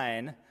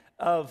sign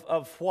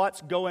of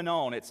what's going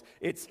on.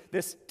 It's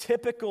this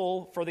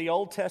typical, for the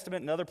Old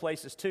Testament and other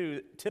places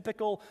too,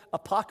 typical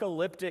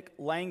apocalyptic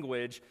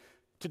language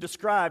to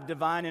describe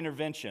divine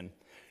intervention.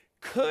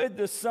 Could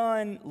the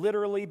sun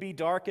literally be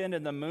darkened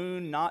and the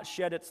moon not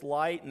shed its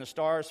light and the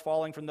stars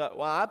falling from the...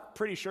 Well, I'm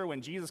pretty sure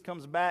when Jesus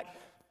comes back,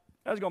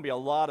 there's going to be a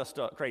lot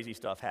of crazy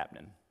stuff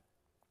happening.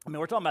 I mean,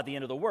 we're talking about the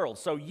end of the world.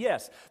 So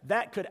yes,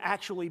 that could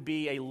actually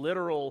be a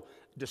literal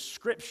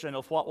description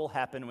of what will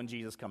happen when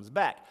Jesus comes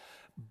back.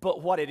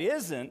 But what it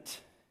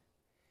isn't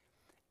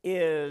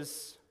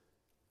is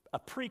a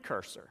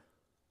precursor.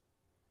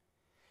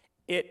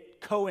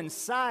 It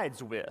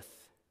coincides with,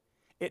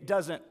 it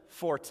doesn't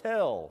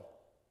foretell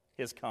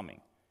his coming.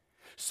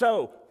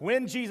 So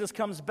when Jesus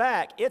comes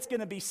back, it's going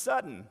to be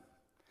sudden.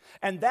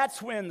 And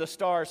that's when the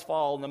stars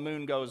fall and the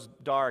moon goes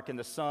dark and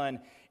the sun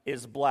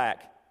is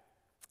black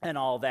and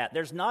all that.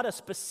 There's not a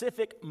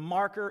specific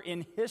marker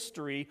in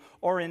history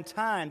or in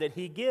time that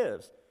he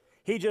gives.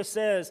 He just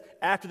says,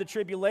 after the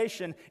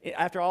tribulation,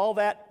 after all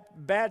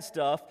that bad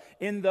stuff,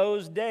 in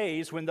those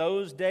days, when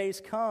those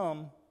days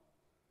come,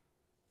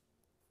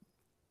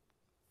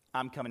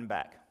 I'm coming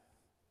back.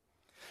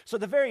 So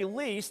at the very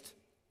least,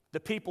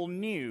 the people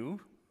knew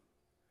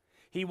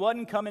he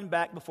wasn't coming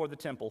back before the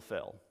temple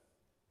fell.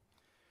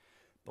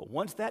 But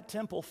once that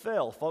temple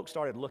fell, folks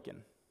started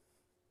looking.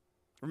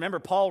 Remember,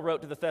 Paul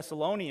wrote to the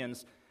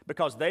Thessalonians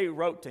because they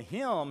wrote to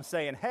him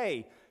saying,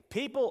 hey,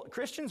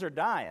 Christians are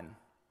dying.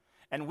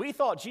 And we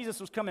thought Jesus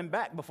was coming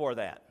back before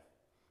that.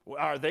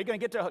 Are they going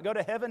to get to go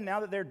to heaven now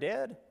that they're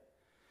dead?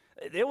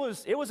 It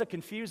was a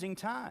confusing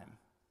time.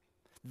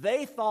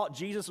 They thought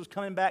Jesus was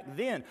coming back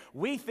then.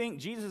 We think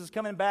Jesus is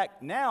coming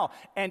back now.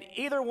 And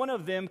either one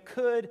of them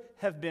could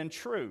have been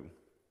true.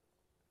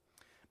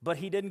 But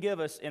he didn't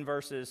give us in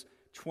verses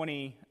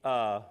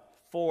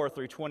 24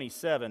 through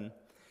 27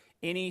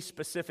 any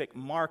specific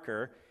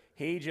marker.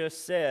 He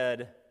just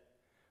said,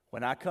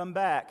 when I come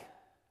back,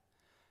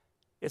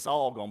 it's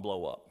all going to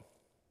blow up.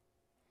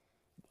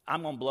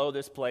 I'm going to blow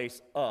this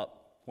place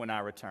up when I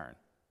return.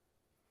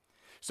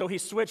 So he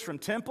switched from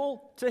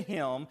temple to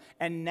him,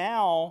 and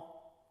now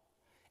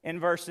in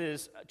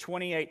verses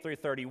 28 through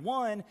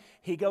 31,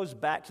 he goes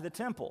back to the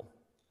temple.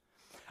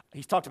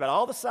 He's talked about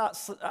all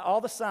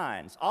the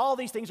signs. All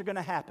these things are going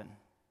to happen,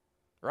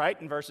 right?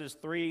 In verses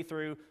 3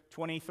 through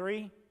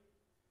 23.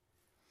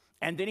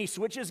 And then he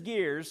switches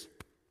gears,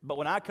 but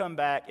when I come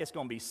back, it's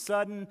going to be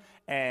sudden,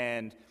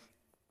 and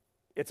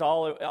it's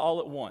all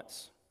at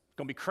once. It's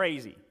going to be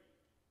crazy.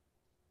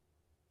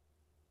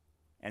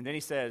 And then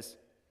he says,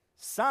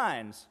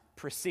 signs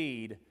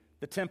precede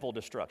the temple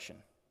destruction.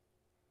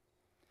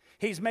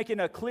 He's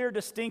making a clear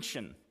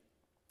distinction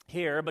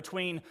here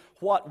between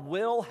what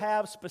will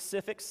have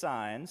specific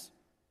signs,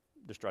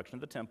 destruction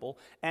of the temple,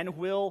 and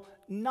will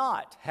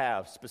not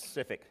have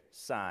specific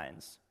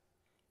signs,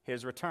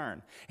 his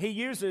return. He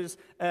uses,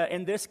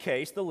 in this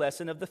case, the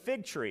lesson of the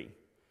fig tree.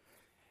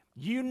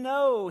 You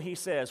know, he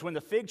says, when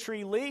the fig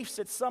tree leaves,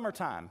 it's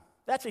summertime.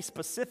 That's a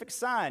specific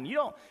sign.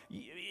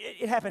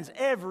 It happens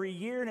every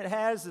year, and it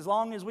has as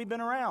long as we've been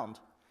around.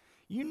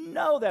 You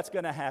know that's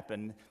going to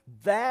happen.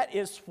 That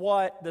is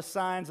what the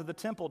signs of the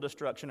temple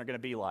destruction are going to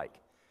be like.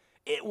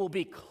 It will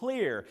be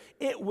clear.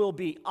 It will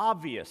be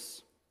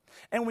obvious.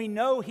 And we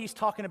know he's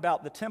talking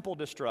about the temple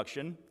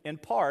destruction in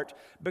part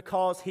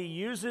because he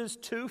uses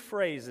two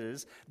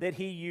phrases that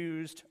he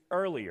used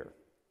earlier.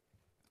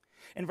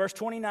 In verse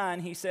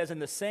 29, he says, in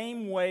the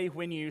same way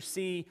when you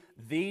see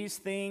these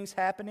things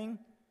happening.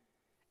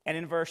 And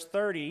in verse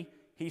 30,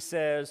 he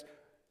says,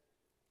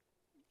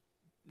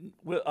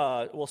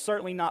 will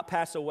certainly not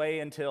pass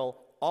away until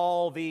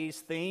all these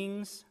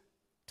things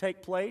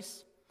take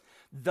place.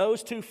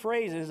 Those two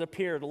phrases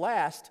appeared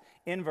last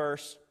in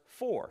verse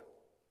 4.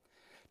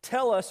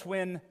 Tell us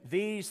when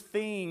these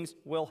things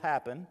will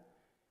happen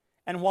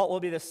and what will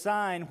be the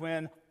sign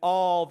when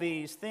all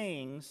these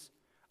things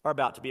are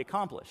about to be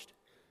accomplished.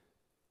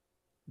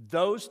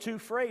 Those two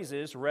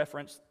phrases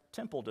reference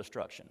temple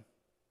destruction.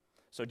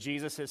 So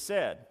Jesus has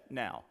said,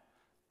 now,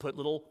 put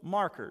little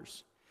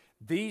markers.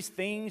 These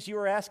things you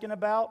are asking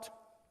about,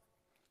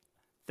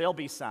 they'll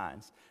be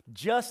signs.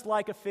 Just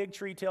like a fig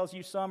tree tells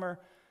you summer,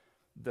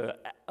 the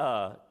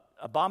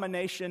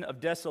abomination of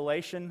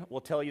desolation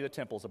will tell you the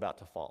temple's about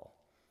to fall.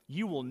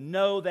 You will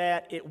know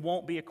that. It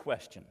won't be a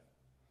question.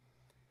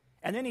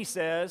 And then he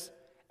says,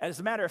 as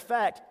a matter of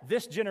fact,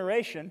 this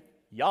generation,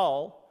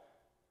 y'all,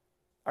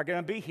 are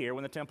going to be here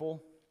when the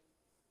temple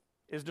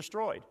is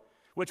destroyed,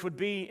 which would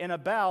be in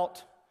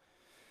about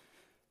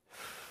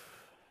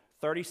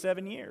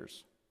 37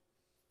 years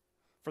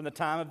from the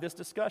time of this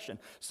discussion.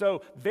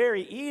 So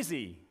very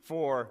easy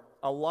for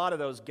a lot of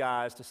those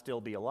guys to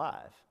still be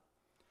alive.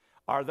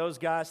 Are those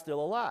guys still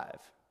alive?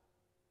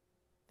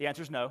 The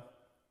answer is no,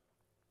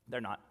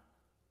 they're not.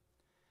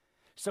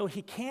 So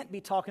he can't be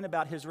talking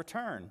about his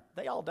return.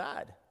 They all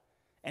died,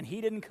 and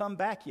he didn't come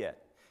back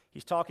yet.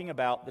 He's talking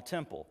about the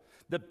temple.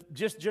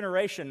 This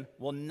generation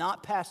will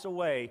not pass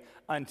away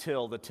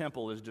until the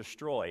temple is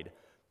destroyed.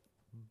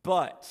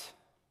 But,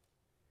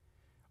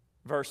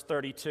 verse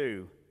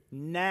 32,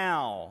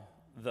 now,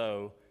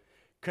 though,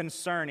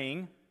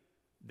 concerning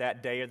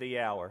that day or the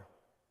hour.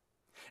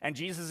 And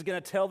Jesus is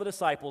going to tell the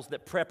disciples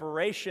that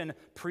preparation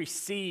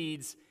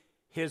precedes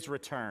his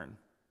return.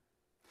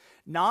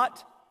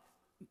 Not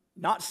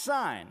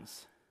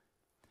signs,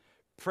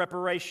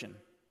 preparation.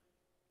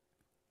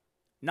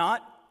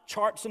 Not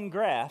charts and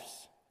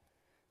graphs,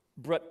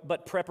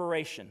 but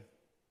preparation.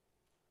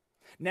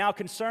 Now,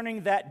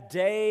 concerning that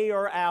day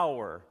or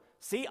hour,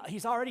 see,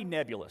 he's already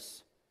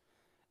nebulous.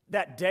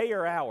 That day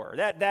or hour,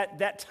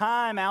 that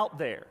time out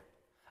there.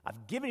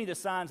 I've given you the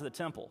signs of the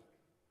temple.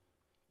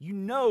 You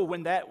know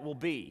when that will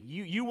be.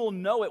 You will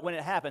know it when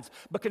it happens.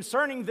 But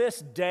concerning this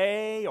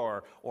day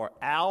or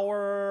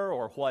hour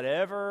or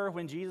whatever,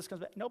 when Jesus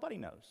comes back, nobody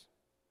knows.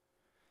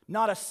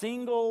 Not a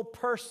single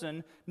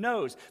person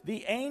knows.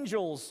 The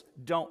angels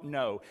don't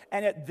know.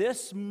 And at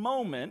this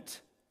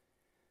moment,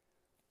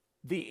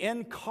 the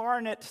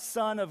incarnate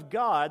Son of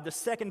God, the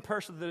second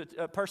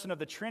person of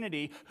the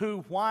Trinity,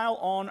 who while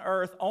on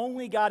earth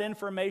only got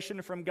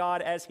information from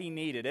God as he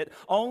needed it,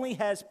 only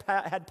had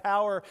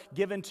power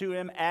given to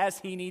him as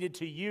he needed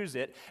to use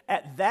it,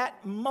 at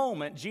that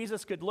moment,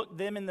 Jesus could look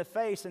them in the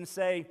face and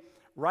say,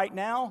 right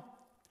now,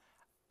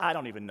 I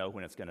don't even know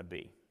when it's going to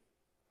be.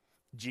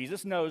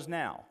 Jesus knows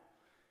now.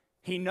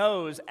 He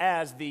knows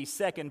as the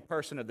second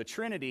person of the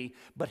Trinity,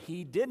 but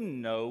he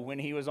didn't know when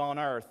he was on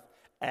earth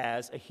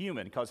as a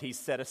human, because he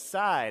set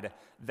aside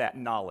that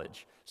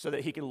knowledge so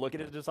that he could look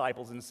at his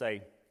disciples and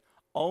say,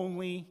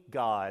 only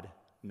God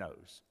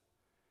knows.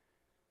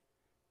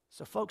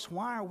 So folks,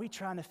 why are we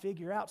trying to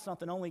figure out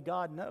something only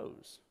God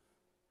knows?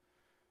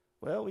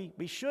 Well,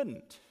 we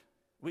shouldn't.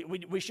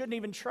 We shouldn't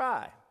even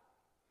try.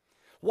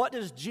 What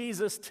does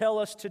Jesus tell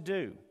us to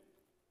do?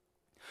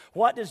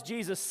 What does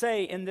Jesus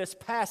say in this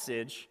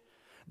passage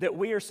that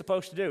we are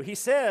supposed to do? He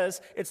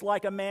says it's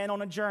like a man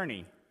on a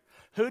journey.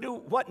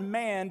 What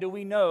man do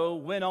we know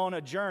went on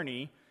a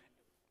journey,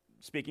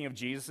 speaking of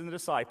Jesus and the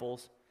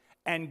disciples,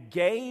 and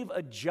gave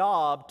a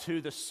job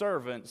to the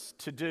servants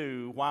to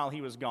do while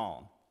he was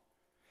gone?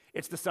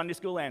 It's the Sunday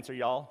school answer,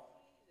 y'all.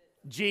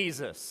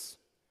 Jesus.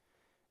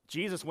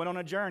 Jesus went on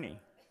a journey.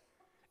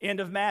 End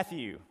of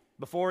Matthew,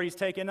 before he's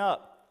taken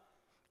up.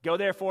 Go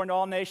therefore into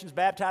all nations,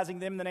 baptizing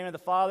them in the name of the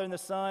Father and the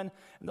Son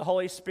and the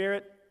Holy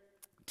Spirit,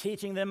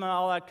 teaching them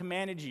all I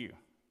commanded you.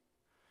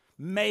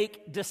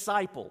 Make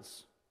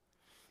disciples.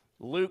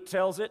 Luke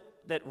tells it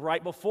that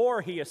right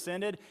before he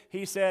ascended,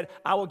 he said,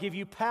 I will give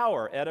you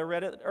power. Etta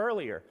read it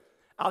earlier.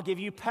 I'll give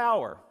you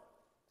power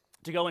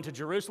to go into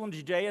Jerusalem,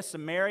 Judea,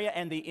 Samaria,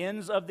 and the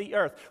ends of the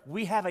earth.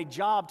 We have a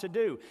job to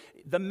do.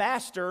 The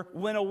master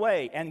went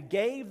away and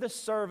gave the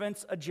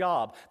servants a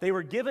job. They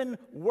were given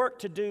work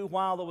to do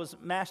while the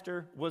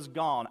master was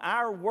gone.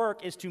 Our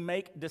work is to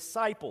make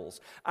disciples.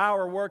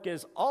 Our work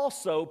is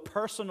also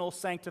personal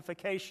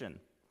sanctification.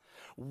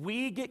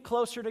 We get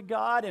closer to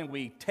God and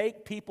we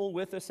take people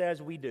with us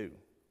as we do.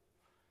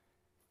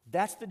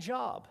 That's the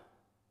job.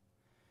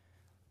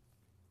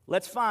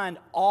 Let's find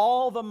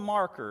all the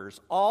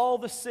markers, all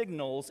the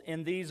signals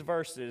in these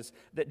verses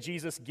that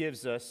Jesus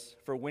gives us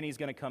for when he's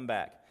going to come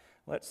back.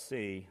 Let's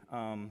see.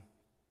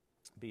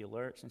 Be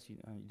alert since you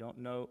don't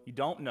know. You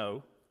don't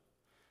know.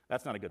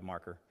 That's not a good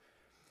marker.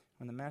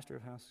 When the master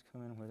of house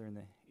come in, whether in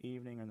the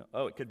evening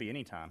or it could be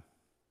any time.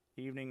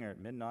 Evening or at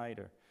midnight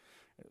or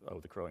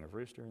the crowing of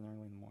rooster and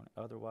early in the morning.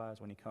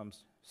 Otherwise, when he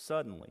comes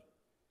suddenly,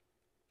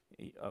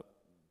 you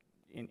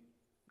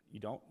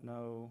don't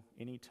know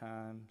any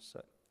time.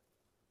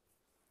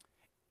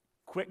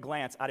 Quick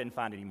glance, I didn't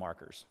find any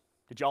markers.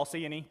 Did y'all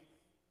see any?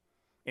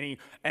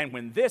 And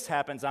when this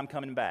happens, I'm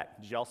coming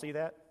back. Did y'all see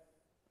that?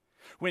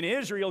 When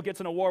Israel gets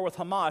in a war with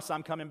Hamas,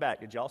 I'm coming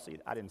back. Did y'all see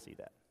that? I didn't see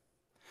that.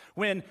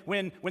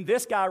 When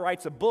this guy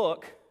writes a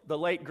book, the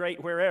late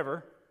great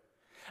wherever,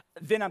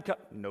 then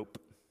nope.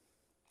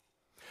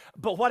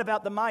 But what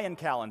about the Mayan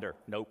calendar?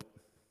 Nope.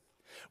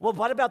 Well,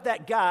 what about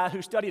that guy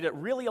who studied it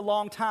really a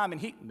long time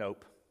and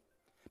nope.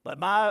 But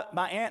my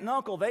aunt and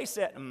uncle, they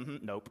said,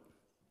 nope.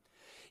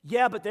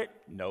 Yeah, but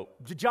nope.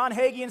 John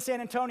Hagee in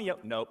San Antonio?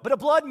 Nope. But a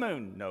blood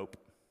moon? Nope.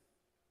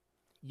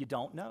 You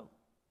don't know.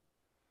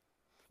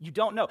 You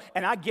don't know.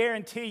 And I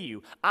guarantee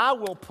you, I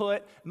will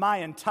put my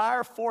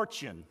entire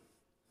fortune,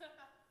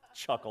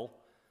 chuckle,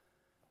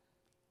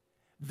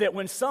 that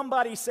when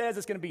somebody says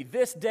it's going to be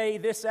this day,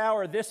 this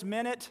hour, this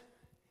minute,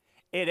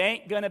 it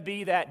ain't going to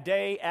be that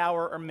day,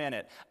 hour, or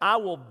minute. I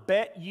will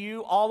bet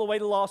you all the way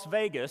to Las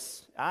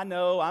Vegas. I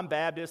know I'm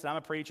Baptist, I'm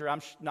a preacher, I'm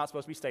not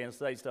supposed to be saying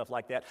stuff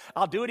like that.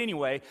 I'll do it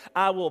anyway.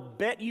 I will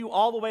bet you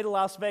all the way to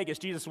Las Vegas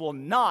Jesus will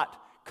not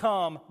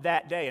come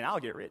that day, and I'll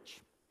get rich.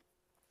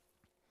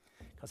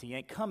 Because he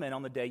ain't coming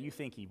on the day you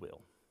think he will.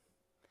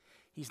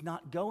 He's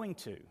not going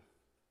to.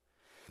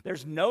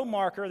 There's no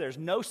marker, there's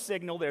no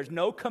signal, there's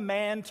no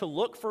command to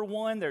look for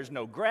one, there's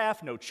no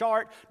graph, no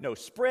chart, no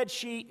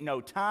spreadsheet,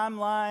 no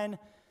timeline,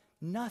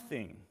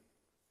 nothing.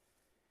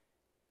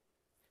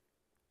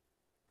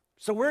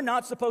 So we're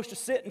not supposed to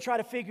sit and try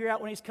to figure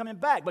out when he's coming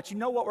back. But you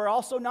know what we're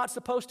also not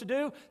supposed to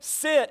do?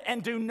 Sit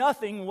and do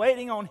nothing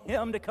waiting on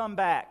him to come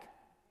back.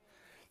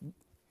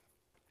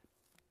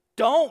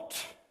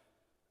 Don't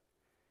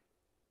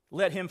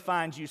let him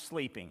find you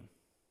sleeping.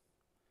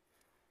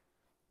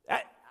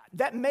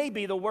 That may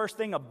be the worst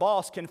thing a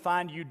boss can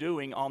find you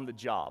doing on the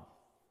job,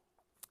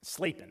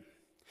 sleeping.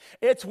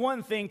 It's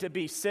one thing to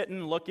be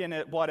sitting looking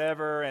at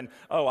whatever and,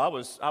 I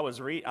was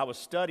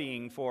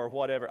studying for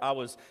whatever. I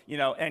was,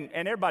 and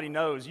everybody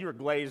knows you were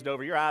glazed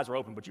over. Your eyes were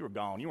open, but you were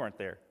gone. You weren't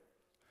there.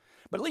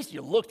 But at least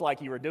you looked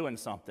like you were doing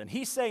something.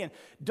 He's saying,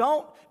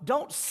 don't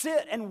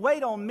sit and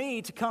wait on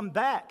me to come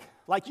back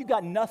like you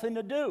got nothing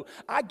to do.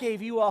 I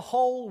gave you a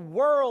whole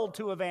world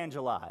to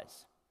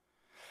evangelize.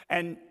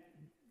 And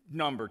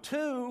number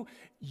two,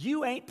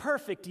 you ain't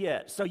perfect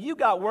yet. So you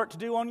got work to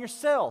do on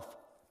yourself.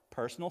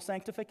 Personal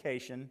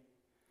sanctification,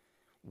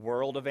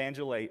 world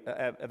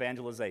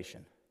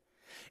evangelization.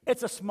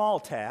 It's a small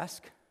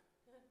task,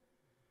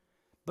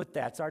 but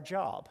that's our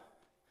job.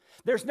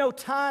 There's no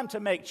time to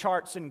make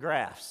charts and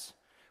graphs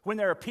when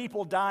there are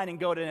people dying and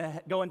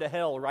going to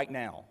hell right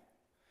now.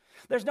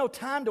 There's no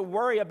time to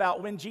worry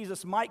about when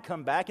Jesus might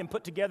come back and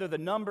put together the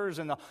numbers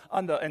and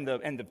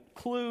the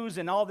clues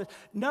and all this.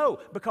 No,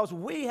 because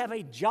we have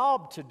a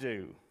job to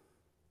do.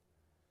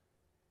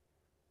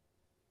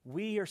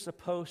 We are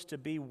supposed to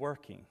be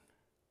working.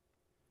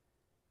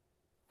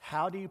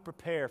 How do you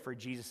prepare for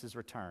Jesus'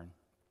 return?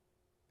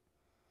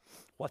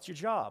 What's your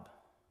job?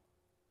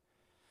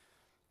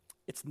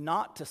 It's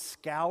not to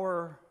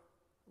scour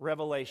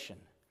Revelation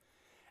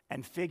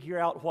and figure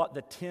out what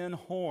the 10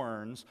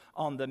 horns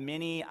on the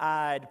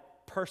many-eyed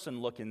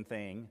person-looking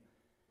thing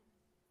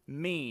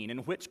mean,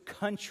 and which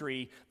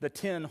country the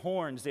 10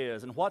 horns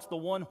is, and what's the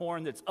one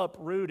horn that's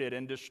uprooted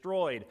and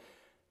destroyed,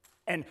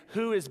 and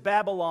who is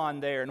Babylon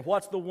there, and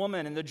what's the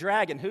woman and the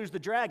dragon, who's the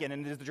dragon,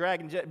 and is the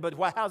dragon, but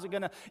how's it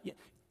going to...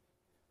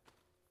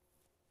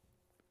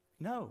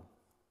 No.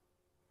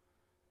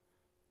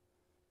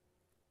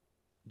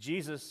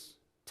 Jesus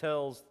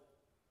tells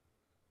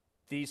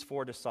these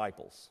 4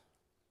 disciples,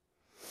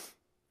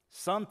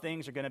 some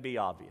things are going to be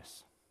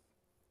obvious.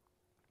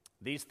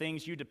 These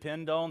things you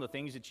depend on, the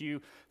things that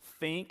you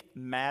think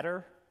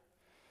matter,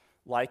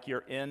 like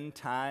your end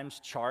times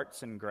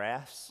charts and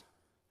graphs,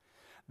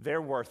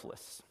 they're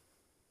worthless.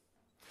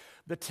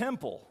 The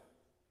temple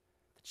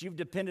that you've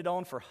depended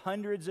on for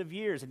hundreds of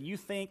years and you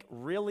think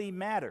really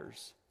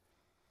matters,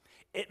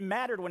 it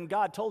mattered when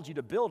God told you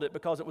to build it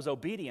because it was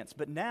obedience,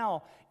 but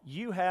now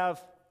you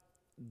have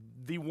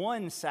the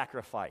one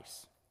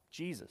sacrifice,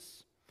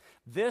 Jesus.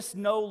 This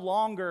no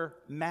longer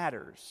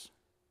matters.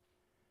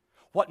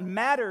 What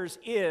matters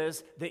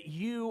is that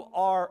you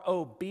are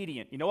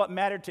obedient. You know what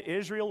mattered to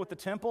Israel with the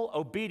temple?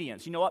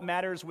 Obedience. You know what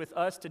matters with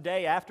us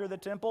today after the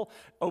temple?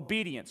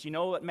 Obedience. You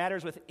know what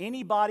matters with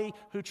anybody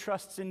who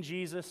trusts in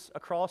Jesus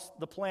across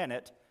the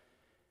planet?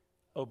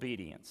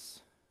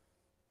 Obedience.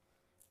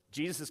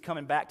 Jesus is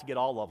coming back to get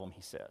all of them,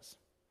 he says.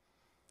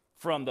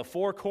 From the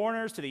 4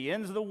 corners to the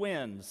ends of the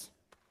winds,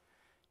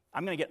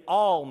 I'm going to get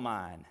all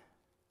mine.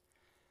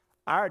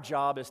 Our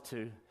job is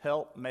to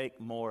help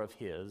make more of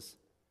his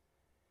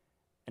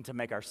and to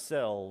make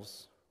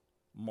ourselves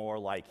more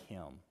like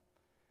him.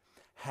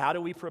 How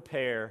do we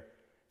prepare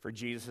for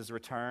Jesus'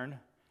 return?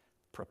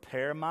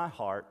 Prepare my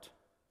heart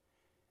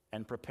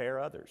and prepare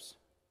others.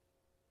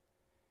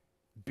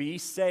 Be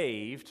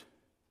saved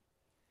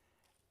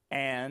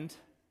and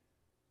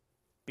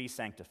be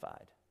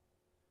sanctified.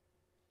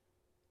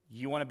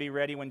 You want to be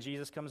ready when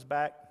Jesus comes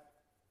back?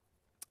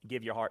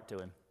 Give your heart to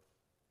him.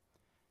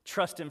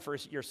 Trust him for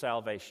your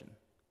salvation.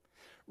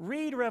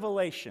 Read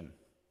Revelation.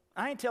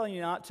 I ain't telling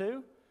you not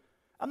to.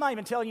 I'm not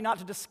even telling you not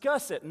to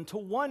discuss it and to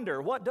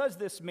wonder, what does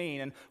this mean?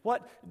 And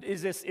what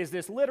is this? Is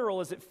this literal?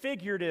 Is it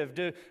figurative?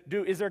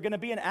 Is there going to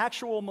be an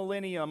actual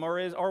millennium, or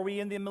are we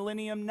in the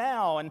millennium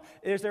now? And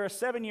is there a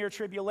 7-year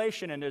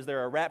tribulation? And is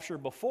there a rapture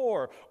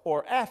before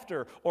or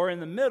after or in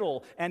the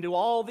middle? And do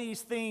all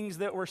these things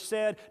that were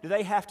said, do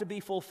they have to be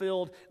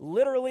fulfilled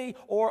literally,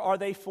 or are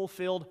they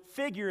fulfilled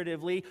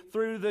figuratively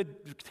through the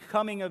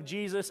coming of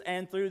Jesus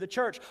and through the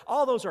church?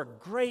 All those are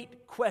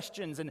great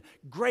questions and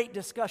great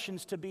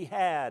discussions to be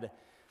had,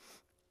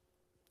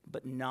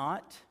 but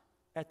not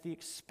at the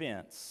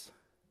expense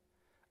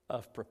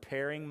of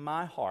preparing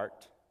my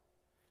heart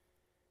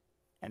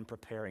and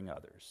preparing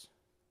others.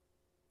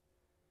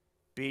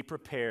 Be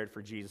prepared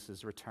for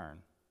Jesus' return.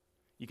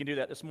 You can do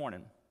that this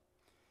morning.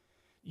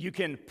 You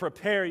can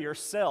prepare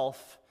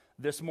yourself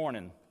this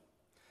morning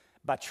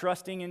by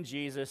trusting in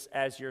Jesus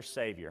as your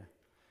Savior.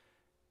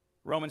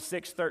 Romans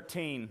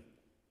 6:13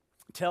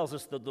 tells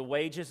us that the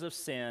wages of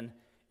sin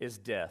is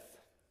death.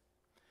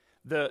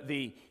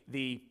 The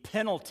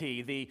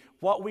penalty,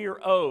 what we are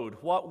owed,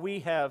 what we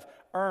have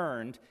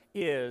earned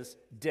is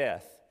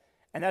death.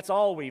 And that's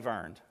all we've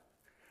earned.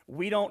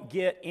 We don't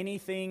get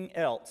anything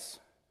else.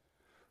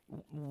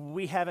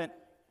 We haven't,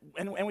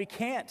 and we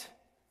can't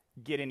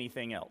get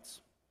anything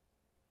else.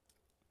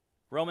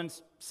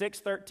 Romans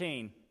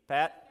 6:13,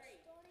 Pat?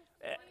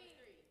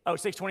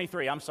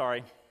 6:23, I'm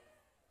sorry.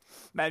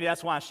 Maybe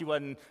that's why she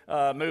wasn't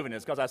moving.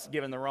 It's because I was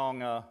given the wrong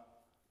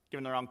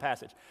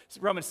passage.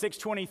 Romans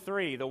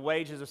 6:23, the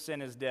wages of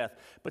sin is death.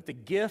 But the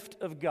gift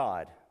of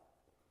God,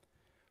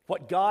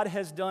 what God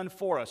has done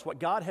for us, what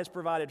God has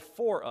provided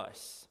for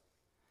us,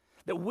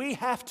 that we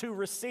have to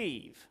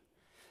receive.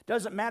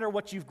 Doesn't matter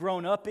what you've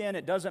grown up in.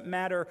 It doesn't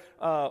matter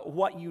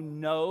what you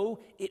know.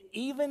 It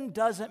even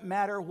doesn't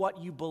matter what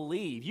you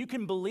believe. You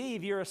can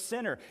believe you're a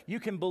sinner.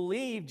 You can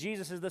believe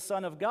Jesus is the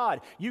Son of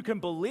God. You can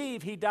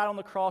believe He died on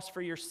the cross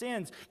for your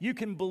sins. You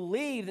can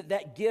believe that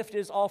that gift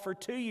is offered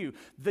to you.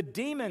 The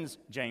demons,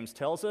 James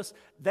tells us,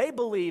 they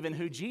believe in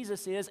who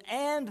Jesus is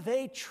and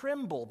they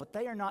tremble, but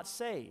they are not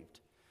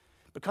saved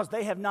because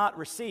they have not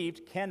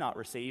received, cannot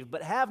receive,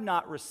 but have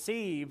not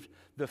received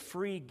the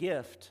free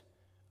gift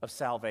of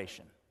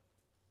salvation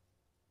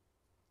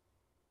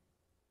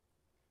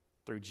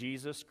through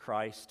Jesus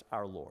Christ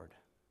our Lord.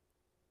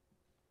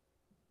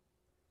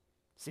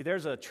 See,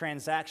 there's a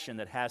transaction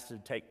that has to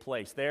take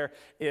place. There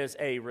is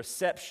a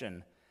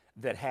reception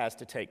that has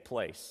to take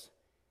place.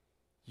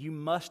 You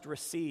must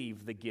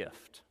receive the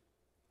gift.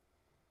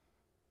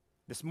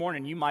 This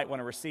morning, you might want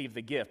to receive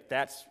the gift.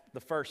 That's the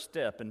first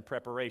step in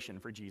preparation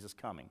for Jesus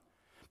coming,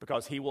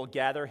 because He will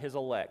gather His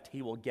elect.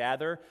 He will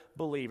gather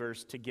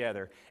believers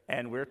together.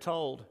 And we're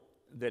told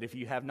that if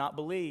you have not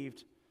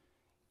believed,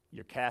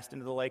 you're cast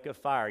into the lake of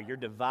fire. You're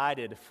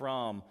divided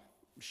from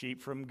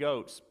sheep from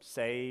goats,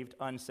 saved,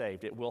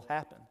 unsaved. It will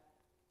happen.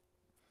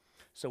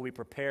 So we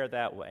prepare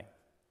that way.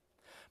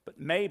 But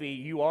maybe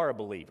you are a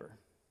believer,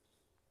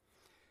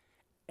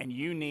 and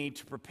you need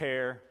to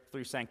prepare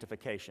through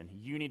sanctification.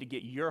 You need to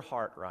get your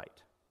heart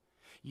right.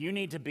 You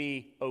need to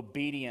be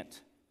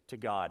obedient to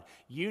God.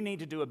 You need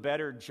to do a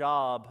better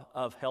job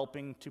of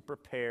helping to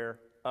prepare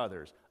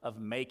others, of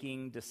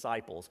making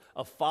disciples,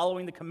 of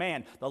following the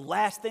command. The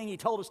last thing He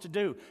told us to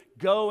do,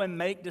 go and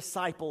make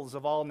disciples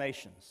of all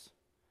nations.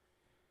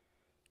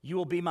 You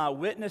will be my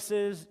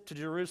witnesses to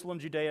Jerusalem,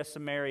 Judea,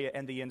 Samaria,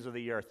 and the ends of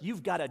the earth.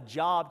 You've got a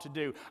job to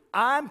do.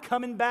 I'm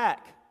coming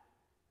back.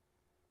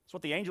 That's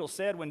what the angel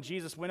said when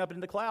Jesus went up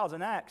into the clouds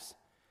in Acts.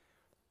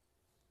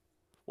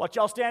 What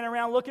y'all standing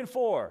around looking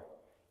for?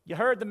 You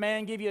heard the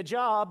man give you a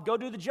job. Go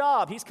do the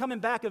job. He's coming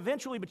back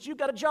eventually, but you've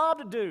got a job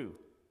to do.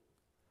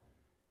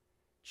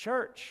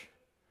 Church,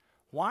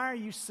 why are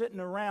you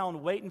sitting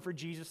around waiting for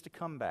Jesus to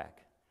come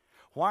back?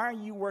 Why are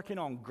you working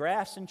on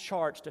graphs and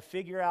charts to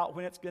figure out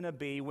when it's going to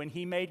be, when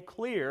He made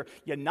clear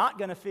you're not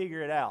going to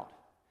figure it out,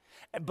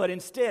 but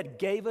instead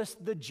gave us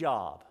the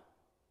job,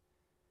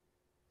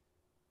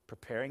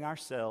 preparing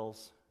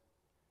ourselves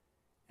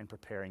and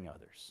preparing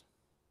others?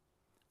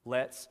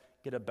 Let's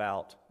get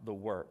about the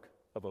work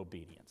of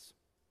obedience.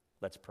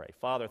 Let's pray.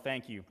 Father,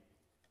 thank You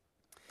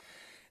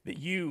that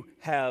You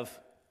have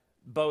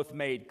both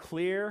made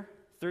clear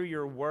through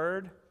Your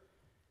word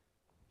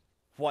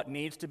what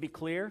needs to be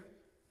clear,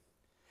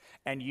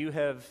 and You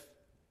have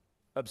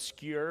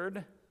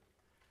obscured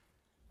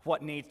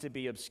what needs to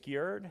be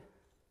obscured.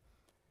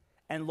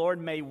 And Lord,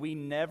 may we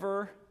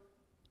never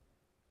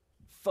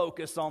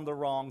focus on the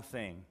wrong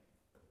thing.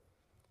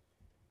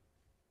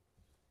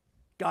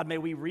 God, may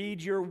we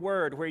read Your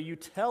word where You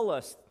tell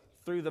us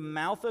through the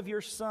mouth of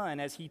Your Son,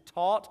 as He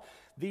taught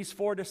these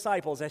 4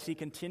 disciples, as He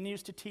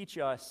continues to teach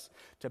us,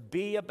 to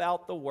be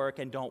about the work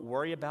and don't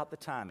worry about the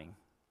timing.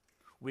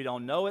 We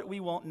don't know it, we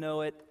won't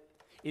know it.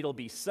 It'll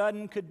be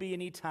sudden, could be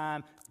any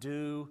time.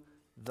 Do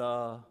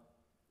the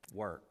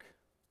work.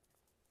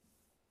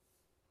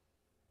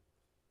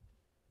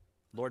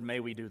 Lord, may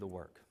we do the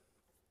work.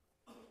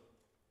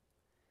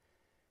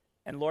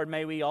 And Lord,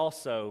 may we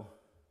also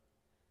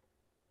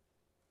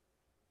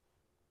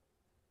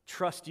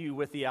trust You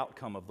with the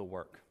outcome of the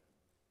work.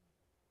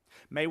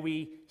 May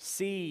we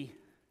see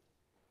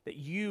that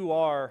You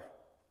are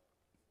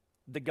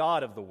the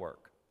God of the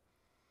work.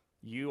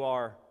 You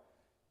are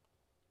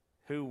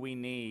who we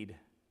need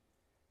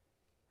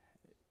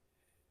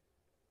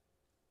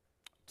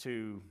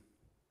to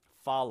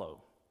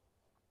follow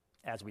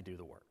as we do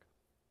the work.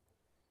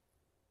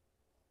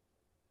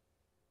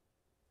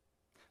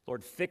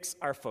 Lord, fix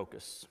our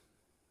focus.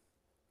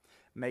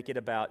 Make it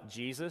about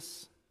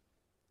Jesus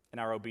and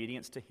our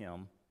obedience to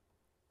Him.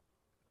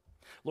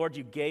 Lord,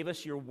 You gave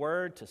us Your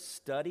word to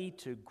study,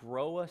 to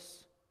grow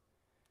us.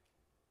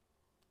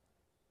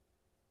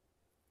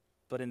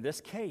 But in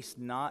this case,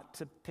 not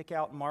to pick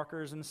out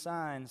markers and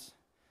signs,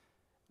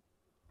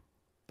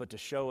 but to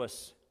show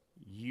us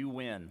You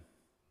win.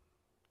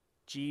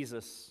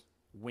 Jesus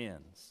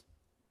wins.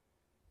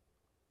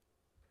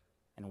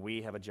 And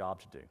we have a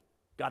job to do.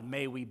 God,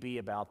 may we be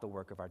about the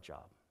work of our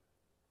job.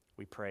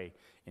 We pray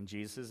in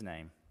Jesus'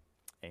 name,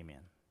 amen.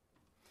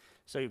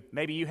 So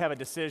maybe you have a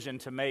decision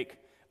to make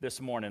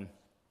this morning,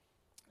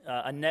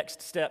 a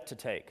next step to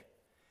take.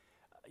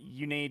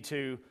 You need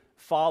to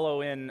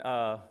follow in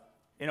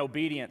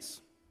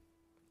obedience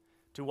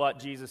to what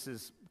Jesus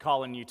is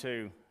calling you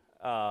to.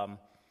 Well,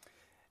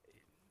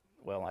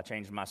 I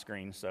changed my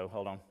screen, so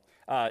hold on.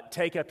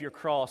 Take up your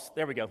cross.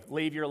 There we go.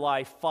 Leave your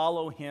life.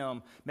 Follow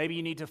Him. Maybe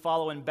you need to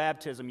follow in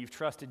baptism. You've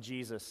trusted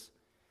Jesus.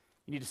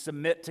 You need to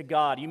submit to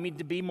God. You need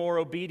to be more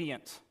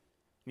obedient.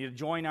 You need to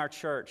join our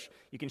church.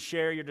 You can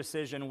share your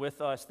decision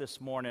with us this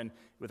morning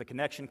with a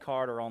connection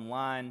card or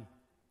online.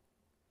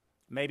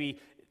 Maybe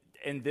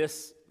in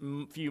this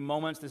few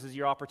moments, this is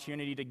your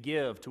opportunity to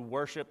give, to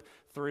worship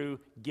through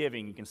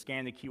giving. You can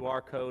scan the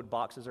QR code.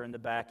 Boxes are in the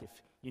back if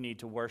you need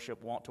to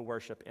worship, want to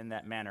worship in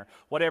that manner.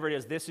 Whatever it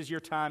is, this is your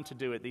time to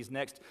do it. These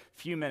next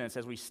few minutes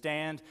as we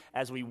stand,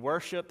 as we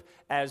worship,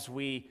 as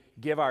we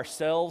give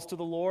ourselves to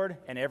the Lord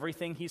and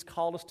everything He's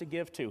called us to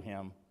give to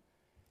Him.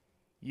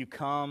 You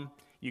come,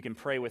 you can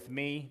pray with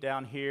me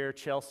down here,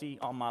 Chelsea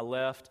on my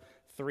left,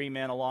 3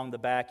 men along the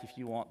back if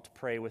you want to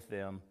pray with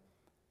them.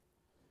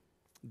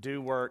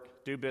 Do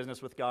work, do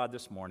business with God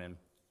this morning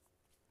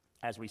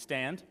as we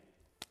stand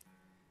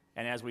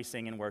and as we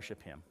sing and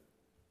worship Him.